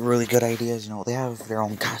 Like, really good ideas, you know. They have their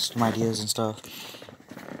own costume ideas and stuff.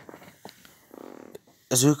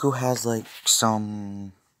 Izuku has, like,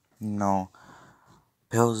 some, you know,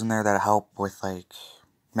 pills in there that help with, like,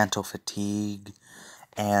 mental fatigue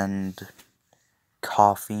and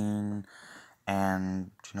coughing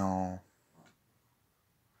and, you know,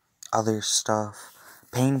 other stuff.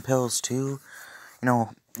 Pain pills, too. You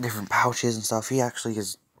know, different pouches and stuff. He actually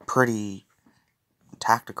is pretty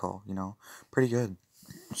tactical, you know. Pretty good.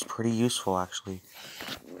 It's pretty useful, actually.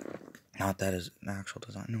 Not that his actual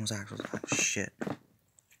design. No, his actual design. Shit.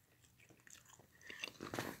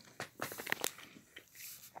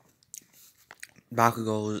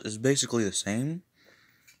 Bakugo is basically the same,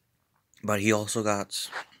 but he also got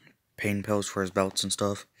pain pills for his belts and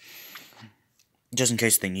stuff, just in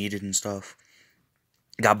case they needed and stuff.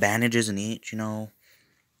 Got bandages in each, you know.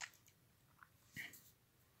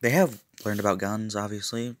 They have learned about guns,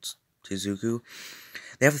 obviously. It's Izuku.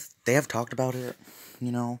 They have talked about it,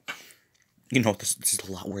 you know. You know, this is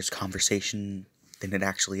a lot worse conversation than it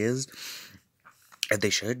actually is. If they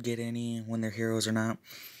should get any when they're heroes or not.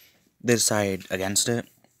 They decide against it.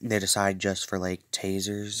 They decide just for, like,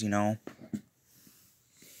 tasers, you know.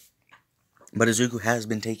 But Izuku has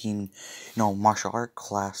been taking, you know, martial art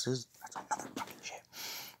classes. That's another fucking shit.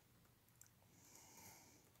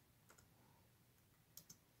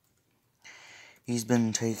 He's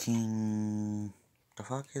been taking... The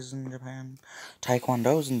fuck is in Japan?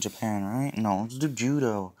 Taekwondo's in Japan, right? No, let's do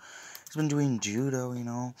judo. He's been doing judo, you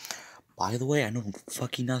know. By the way, I know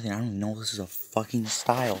fucking nothing. I don't even know if this is a fucking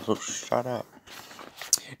style, so shut up.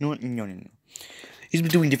 No. He's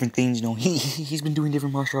been doing different things, you know. He's been doing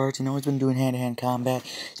different martial arts, you know. He's been doing hand-to-hand combat.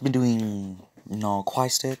 He's been doing, you know, kwai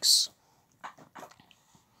sticks.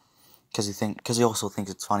 Because he also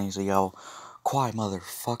thinks it's funny to yell, "Kwai,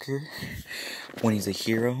 motherfucker," when he's a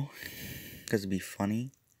hero. Because it'd be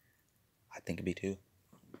funny. I think it'd be too.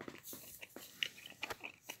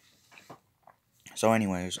 So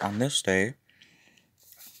anyways, on this day,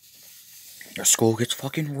 our school gets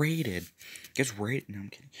fucking raided. Gets raided. No,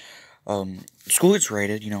 I'm kidding. School gets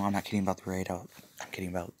raided. You know, I'm not kidding about the raid. I'm kidding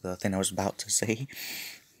about the thing I was about to say.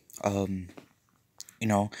 You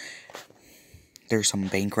know, there's some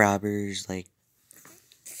bank robbers, like,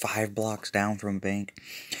 5 blocks down from a bank.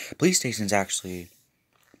 Police station's actually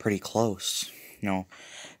pretty close. You know,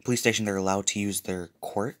 police station, they're allowed to use their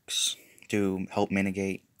quirks to help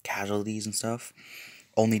mitigate casualties and stuff.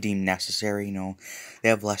 Only deemed necessary, you know. They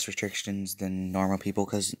have less restrictions than normal people,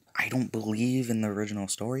 because I don't believe in the original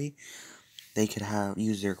story they could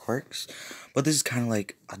use their quirks. But this is kind of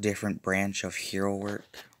like a different branch of hero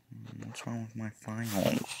work. What's wrong with my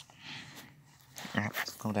finals?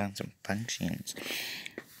 Let's go down some functions.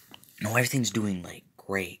 No, everything's doing, like,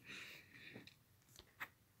 great.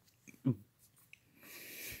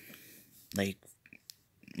 Like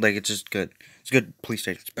it's just good. It's a good police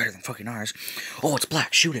station. It's better than fucking ours. Oh, it's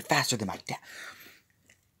black. Shoot it faster than my dad.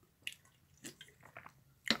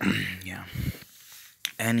 Yeah.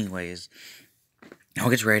 Anyways, I'll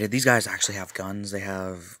get raided. These guys actually have guns. They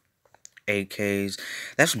have AKs.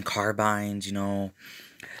 They have some carbines, you know.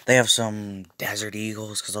 They have some Desert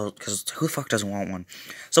Eagles, because who the fuck doesn't want one?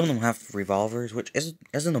 Some of them have revolvers, which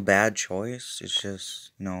isn't a bad choice. It's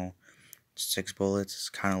just, you know, 6 bullets. It's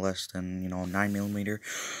kind of less than, you know, 9mm.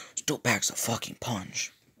 Still packs a fucking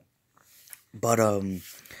punch. But,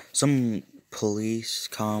 some police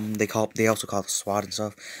come. They also call the SWAT and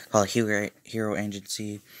stuff. Call it hero agency.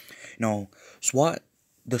 You know,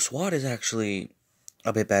 the SWAT is actually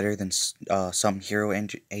a bit better than some hero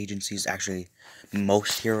agencies. Actually,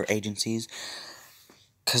 most hero agencies,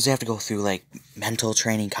 because they have to go through like mental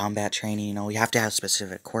training, combat training. You know, you have to have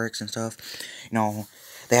specific quirks and stuff. You know,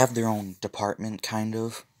 they have their own department kind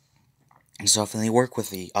of and stuff, and they work with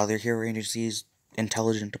the other hero agencies,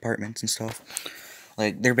 intelligent departments and stuff.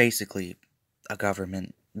 Like, they're basically a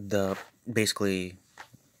government. Basically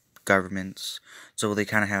governments, so they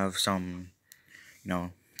kind of have some, you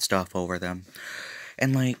know, stuff over them.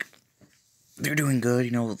 And, like, they're doing good,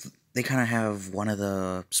 you know. They kind of have one of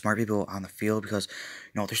the smart people on the field, because,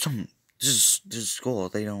 you know, this is school.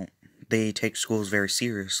 They take schools very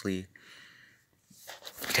seriously.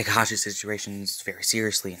 Take hostage situations very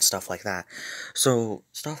seriously and stuff like that. So,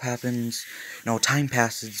 stuff happens, you know, time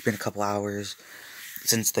passes. It's been a couple hours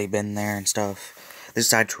since they've been there and stuff. They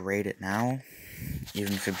decide to raid it now,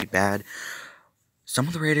 even if it'd be bad. Some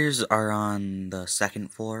of the raiders are on the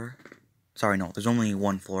 2nd floor. Sorry, no, there's only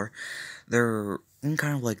 1 floor. They're in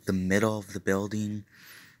kind of like the middle of the building,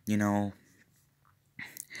 you know.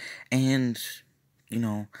 And, you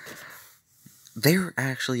know, they're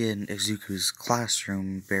actually in Izuku's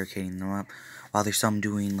classroom barricading them up, while there's some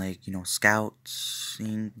doing, like, you know, scouts.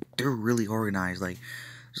 And they're really organized. Like,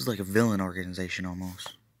 this is like a villain organization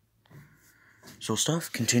almost. So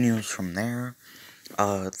stuff continues from there.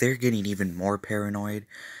 They're getting even more paranoid.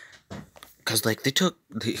 Because, like,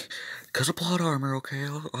 because of plot armor, okay,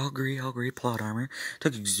 I'll agree, plot armor.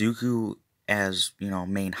 Took Izuku as, you know,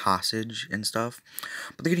 main hostage and stuff.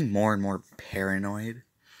 But they're getting more and more paranoid.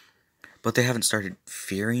 But they haven't started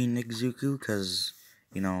fearing Izuku, because,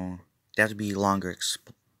 you know, they have to be longer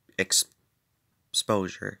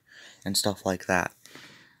exposure and stuff like that.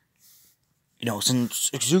 You know, since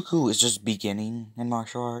Izuku is just beginning in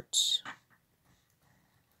martial arts.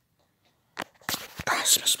 I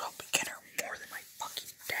spell beginner more than my fucking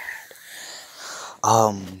dad.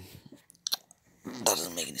 That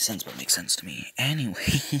doesn't make any sense, but it makes sense to me.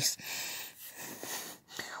 Anyways.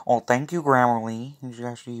 Oh, thank you, Grammarly. You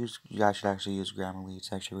guys should actually use Grammarly.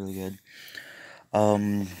 It's actually really good.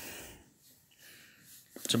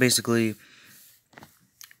 So basically,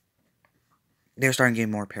 they're starting to get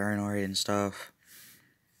more paranoid and stuff.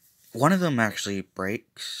 One of them actually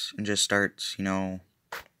breaks and just starts, you know,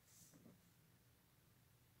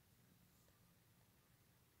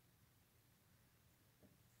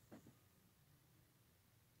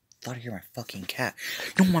 thought I hear my fucking cat.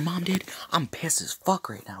 You know what my mom did? I'm pissed as fuck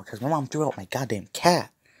right now, because my mom threw out my goddamn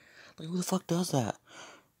cat. Like, who the fuck does that?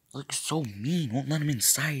 Like, so mean. Won't let him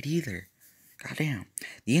inside either. Goddamn.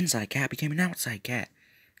 The inside cat became an outside cat.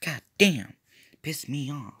 Goddamn. Pissed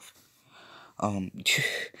me off.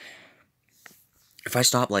 If I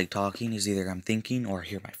stop, like, talking, is either I'm thinking or I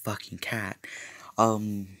hear my fucking cat.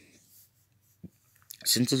 Since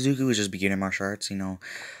Izuku was just beginning martial arts, you know,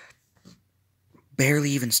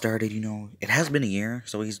 barely even started, you know, it has been a year,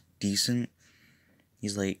 so he's decent.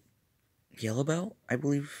 He's, like, yellow belt, I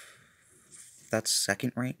believe. That's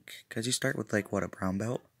 2nd rank, because you start with, like, what, a brown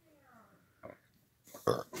belt?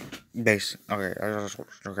 Base. Okay.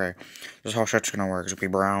 Okay. This is how shit's gonna work. It'll be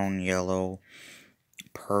brown, yellow,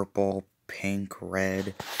 purple, pink,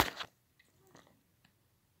 red.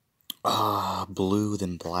 Blue,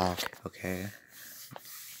 then black. Okay.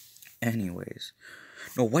 Anyways.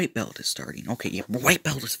 No, white belt is starting. Okay, yeah, white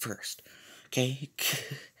belt is first. Okay?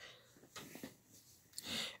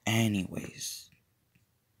 Anyways.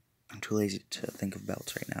 I'm too lazy to think of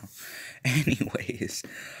belts right now. Anyways.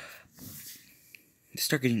 They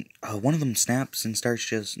start getting, one of them snaps and starts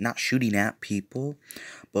just not shooting at people,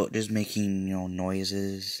 but just making, you know,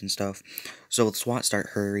 noises and stuff. So the SWAT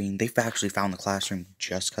start hurrying. They've actually found the classroom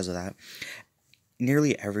just because of that.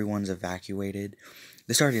 Nearly everyone's evacuated.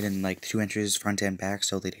 They started in, like, 2 entrances, front and back,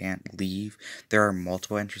 so they can't leave. There are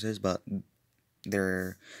multiple entrances, but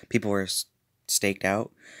people were staked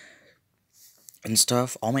out. and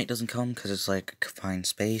stuff. All Might doesn't come because it's like a confined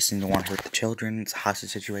space and you don't want to hurt the children. It's a hostage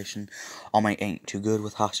situation. All Might ain't too good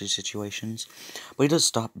with hostage situations. But he does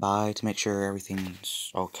stop by to make sure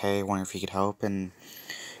everything's okay. Wonder if he could help. And,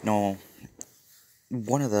 you know,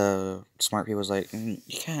 one of the smart people was like, you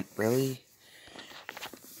can't really.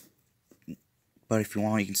 But if you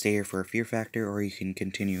want, you can stay here for a fear factor, or you can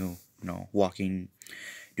continue, walking,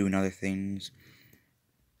 doing other things.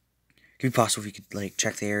 It could be possible if you could, like,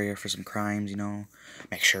 check the area for some crimes,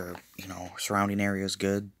 make sure, surrounding area is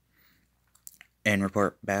good, and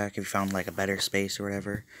report back if you found, like, a better space or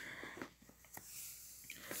whatever.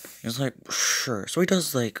 It's like, sure. So he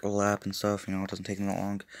does, like, a lap and stuff, it doesn't take him that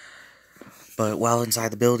long. But while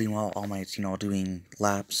inside the building, while All Might's, doing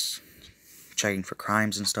laps, checking for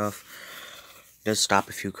crimes and stuff, he does stop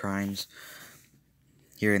a few crimes.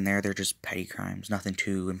 Here and there, they're just petty crimes, nothing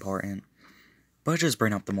too important. But just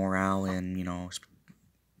bring up the morale and,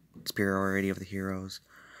 superiority of the heroes.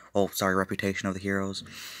 Oh, sorry, reputation of the heroes.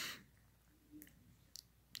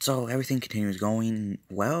 So everything continues going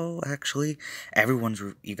well, actually. Everyone's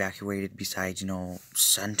evacuated besides,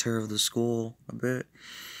 center of the school a bit.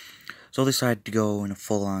 So they decided to go in a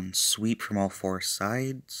full-on sweep from all four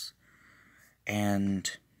sides. And,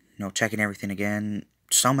 checking everything again.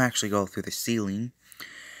 Some actually go through the ceiling.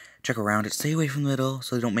 Check around it. Stay away from the middle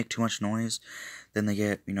so they don't make too much noise. Then they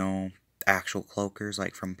get, actual cloakers,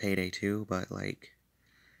 like, from Payday 2. But, like,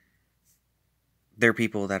 they're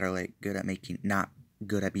people that are, like, not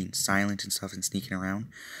good at being silent and stuff and sneaking around.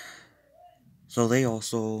 So they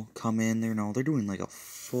also come in, they're doing, like, a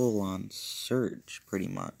full-on search, pretty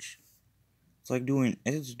much.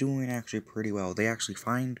 It's doing actually pretty well. They actually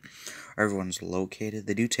find everyone's located.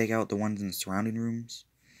 They do take out the ones in the surrounding rooms,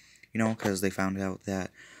 because they found out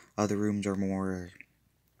that other rooms are more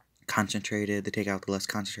concentrated. They take out the less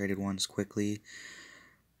concentrated ones quickly.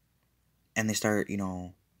 And they start,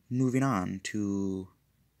 moving on to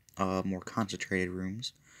more concentrated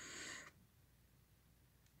rooms.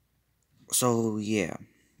 So, yeah.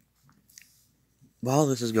 While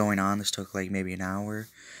this is going on, this took, like, maybe an hour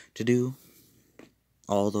to do.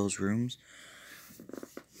 All those rooms.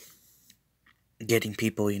 Getting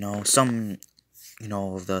people, some,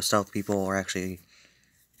 of the stealth people are actually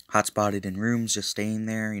hot-spotted in rooms, just staying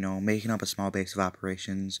there, making up a small base of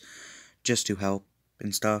operations just to help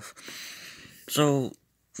and stuff. So,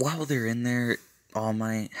 while they're in there, All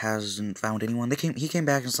Might hasn't found anyone. He came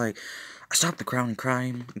back and was like, I stopped the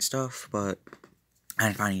crime and stuff, but I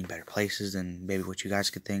didn't find any better places than maybe what you guys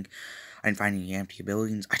could think. I didn't find any empty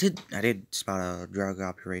buildings. I did spot a drug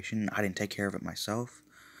operation. I didn't take care of it myself.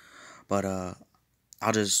 But,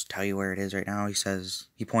 I'll just tell you where it is right now.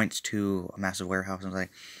 He points to a massive warehouse and is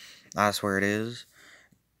like, that's where it is.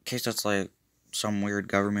 In case that's, like, some weird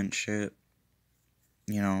government shit.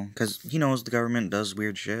 Because he knows the government does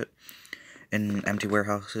weird shit in empty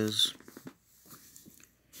warehouses.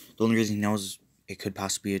 The only reason he knows it could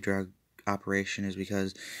possibly be a drug operation is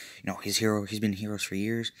because, he's been heroes for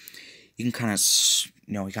years. You can kind of,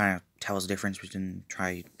 he kind of tells the difference between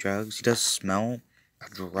try drugs. He does smell a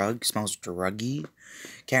drug, smells druggy.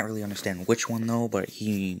 Can't really understand which one though, but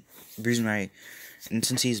the reason and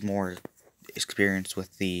since he's more experienced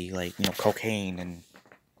with the, like, cocaine and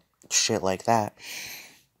shit like that,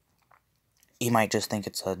 he might just think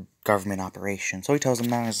it's a government operation. So he tells him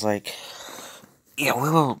that, he's like, yeah, we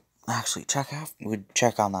will actually we'd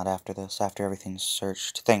check on that after this, after everything's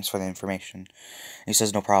searched. Thanks for the information. And he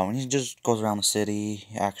says no problem. He just goes around the city,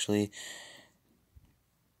 actually.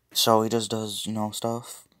 So he just does,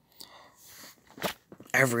 stuff.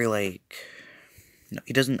 Every, like,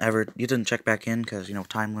 he doesn't check back in, because,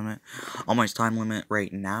 time limit. All Might's time limit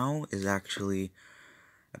right now is actually,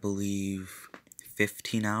 I believe,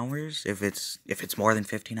 15 hours. If it's more than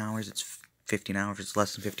 15 hours, it's 15 hours. If it's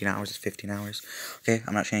less than 15 hours, it's 15 hours. Okay,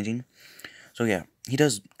 I'm not changing. So, yeah, he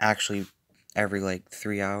does actually every, like,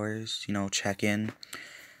 3 hours, check in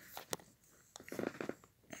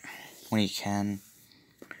when he can.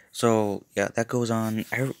 So, yeah, that goes on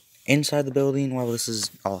inside the building while this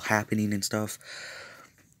is all happening and stuff.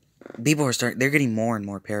 People they're getting more and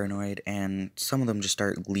more paranoid, and some of them just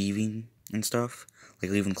start leaving and stuff.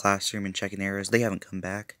 Like, leaving the classroom and checking areas. They haven't come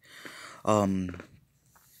back.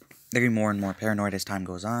 They're getting more and more paranoid as time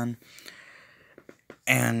goes on.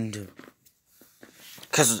 And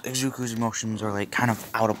because Izuku's emotions are, like, kind of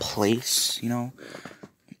out of place,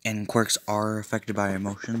 and quirks are affected by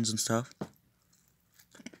emotions and stuff.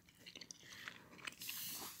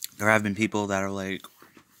 There have been people that are, like,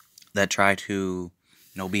 that try to,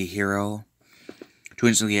 be a hero, to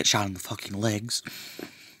instantly get shot in the fucking legs.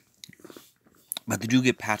 But they do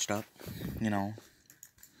get patched up,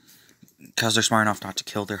 because they're smart enough not to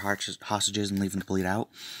kill their hostages and leave them to bleed out.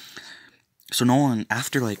 So no one,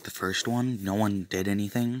 after like the first one, no one did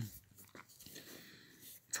anything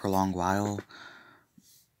for a long while.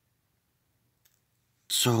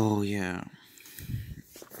 So yeah,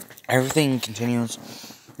 everything continues,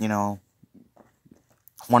 you know.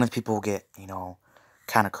 One of the people get, you know,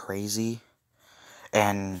 kind of crazy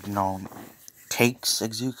and, you know, takes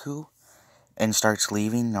Izuku and starts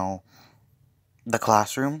leaving, you know, the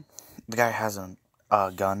classroom. The guy has a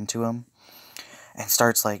gun to him and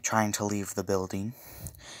starts, like, trying to leave the building.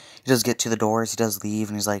 He does get to the doors, he does leave,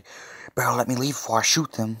 and he's like, better let me leave before I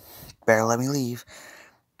shoot them. Better let me leave.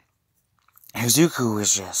 And Izuku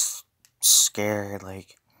is just scared,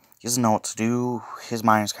 like, he doesn't know what to do. His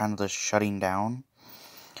mind is kind of just shutting down.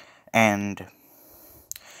 And,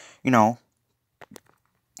 you know,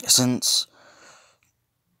 since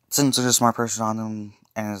there's a smart person on them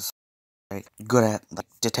and is like good at like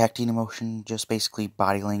detecting emotion, just basically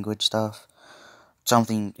body language stuff,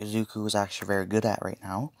 something Izuku is actually very good at right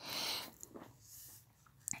now.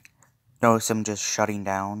 Notice him just shutting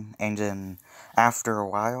down, and then after a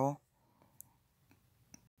while,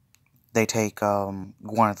 they take one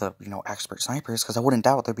of the expert snipers, because I wouldn't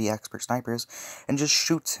doubt there'd be expert snipers, and just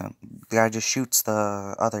shoots him. The guy just shoots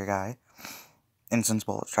the other guy, and since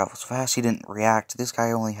bullets travel so fast, he didn't react. This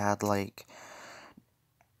guy only had like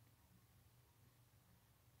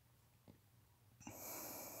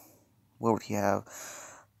what would he have?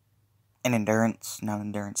 An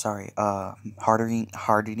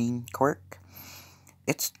hardening quirk.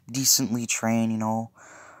 It's decently trained, you know.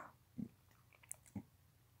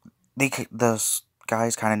 The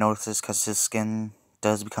guys kind of notice this because his skin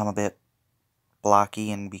does become a bit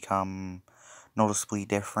blocky and become noticeably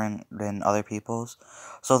different than other people's.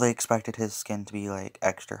 So they expected his skin to be like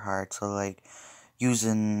extra hard. So like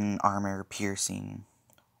using armor piercing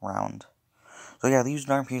round. So yeah, they used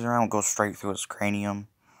an armor piercing round, goes straight through his cranium.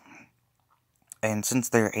 And since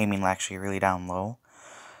they're aiming actually really down low,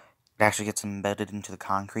 it actually gets embedded into the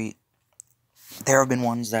concrete. There have been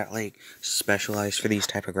ones that like specialize for these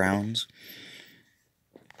type of grounds.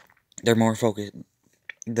 They're more focused.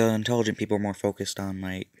 The intelligent people are more focused on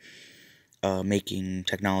like making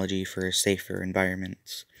technology for safer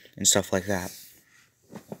environments and stuff like that.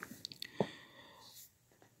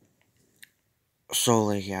 So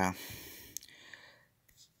like yeah,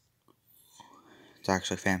 it's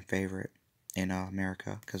actually a fan favorite in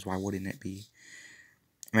America, because why wouldn't it be?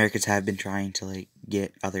 Americans have been trying to like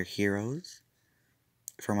get other heroes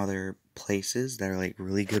from other places that are like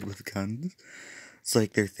really good with guns. It's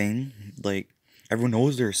like their thing. Like everyone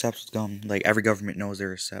knows they're obsessed with guns. Like every government knows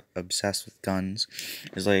they're obsessed with guns.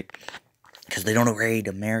 It's like because they don't raid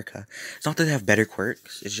America. It's not that they have better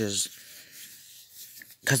quirks. It's just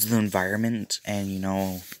because of the environment and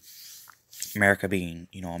America being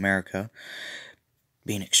America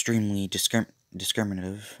being extremely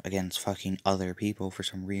discriminative against fucking other people for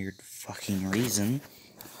some weird fucking reason.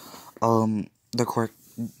 The quirk,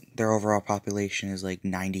 their overall population is like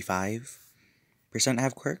 95%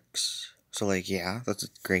 have quirks. So like yeah, that's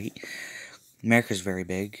great. America's very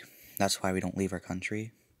big. That's why we don't leave our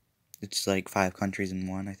country. It's like 5 countries in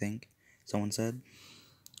one, I think someone said.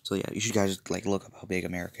 So yeah, you should guys like look up how big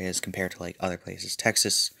America is compared to like other places.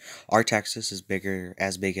 Our Texas is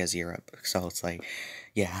as big as Europe. So it's like,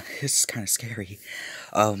 yeah, it's kind of scary.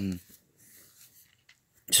 So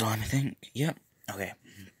I think, yep, okay.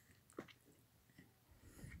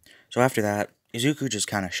 So after that, Izuku just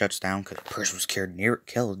kind of shuts down because a person was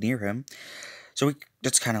killed near him. So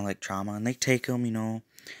that's kind of like trauma, and they take him,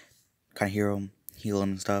 kind of heal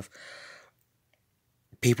him and stuff.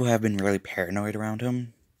 People have been really paranoid around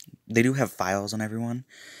him. They do have files on everyone,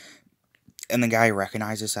 and the guy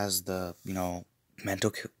recognizes as the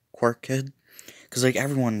mental quirk kid, because like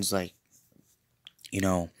everyone's like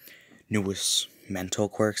newest mental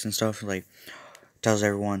quirks and stuff, like tells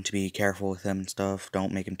everyone to be careful with him and stuff.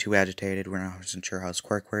 Don't make him too agitated. We're not sure how his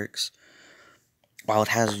quirk works. While it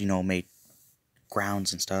has made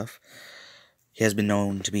grounds and stuff, he has been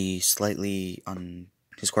known to be his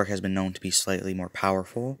quirk has been known to be slightly more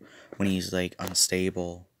powerful when he's like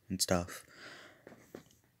unstable and stuff.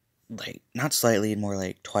 Like not slightly, more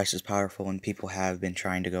like twice as powerful, and people have been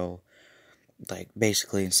trying to go like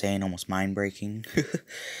basically insane, almost mind breaking.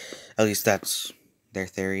 At least that's their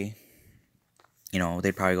theory.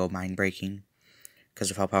 They'd probably go mind breaking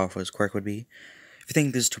because of how powerful his quirk would be. If you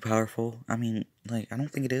think this is too powerful, I mean, like, I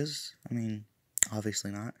don't think it is. I mean,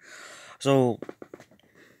 obviously not. So,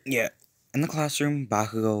 yeah. In the classroom,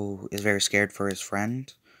 Bakugo is very scared for his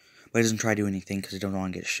friend, but he doesn't try to do anything because he doesn't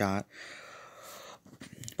want to get shot.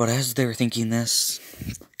 But as they're thinking this,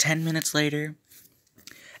 10 minutes later,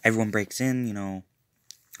 everyone breaks in, you know,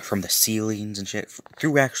 from the ceilings and shit,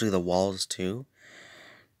 through actually the walls too.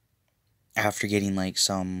 After getting like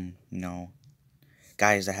some, you know,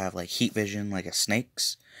 guys that have like heat vision, like a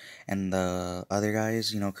snakes, and the other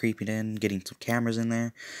guys, you know, creeping in, getting some cameras in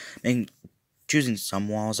there, and choosing some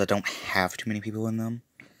walls that don't have too many people in them.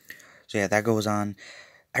 So yeah, that goes on.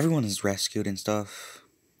 Everyone is rescued and stuff.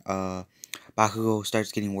 Bakugo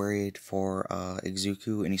starts getting worried for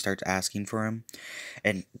Izuku, and he starts asking for him,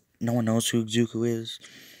 and no one knows who Izuku is.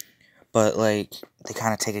 But, like, they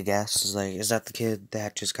kind of take a guess. It's like, is that the kid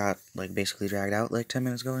that just got, like, basically dragged out, like, 10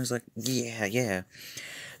 minutes ago? And he's like, yeah.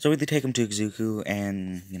 So they take him to Izuku,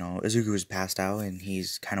 and, you know, Izuku is passed out, and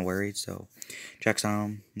he's kind of worried, so checks on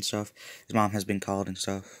him and stuff. His mom has been called and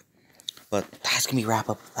stuff. But that's going to be wrap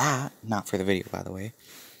up with that. Not for the video, by the way.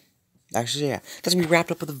 Actually, yeah. That's going to be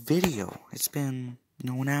wrapped up with the video. It's been,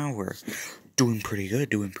 you know, an hour. Doing pretty good.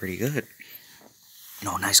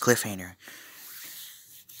 No, nice cliffhanger.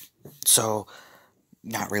 So,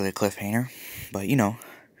 not really a cliffhanger, but you know.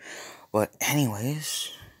 But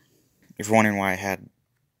anyways, if you're wondering why I had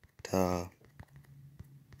the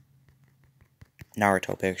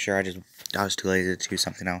Naruto picture, I was too lazy to do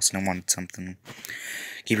something else, and I wanted something.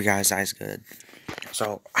 Keep your guys' eyes good.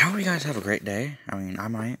 So, I hope you guys have a great day. I mean, I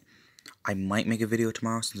might make a video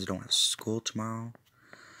tomorrow since I don't have school tomorrow.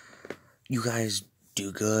 You guys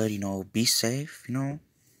do good, you know, be safe, you know.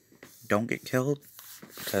 Don't get killed,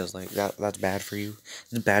 because, like, that's bad for you.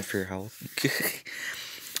 It's bad for your health.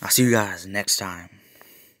 I'll see you guys next time.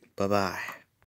 Bye-bye.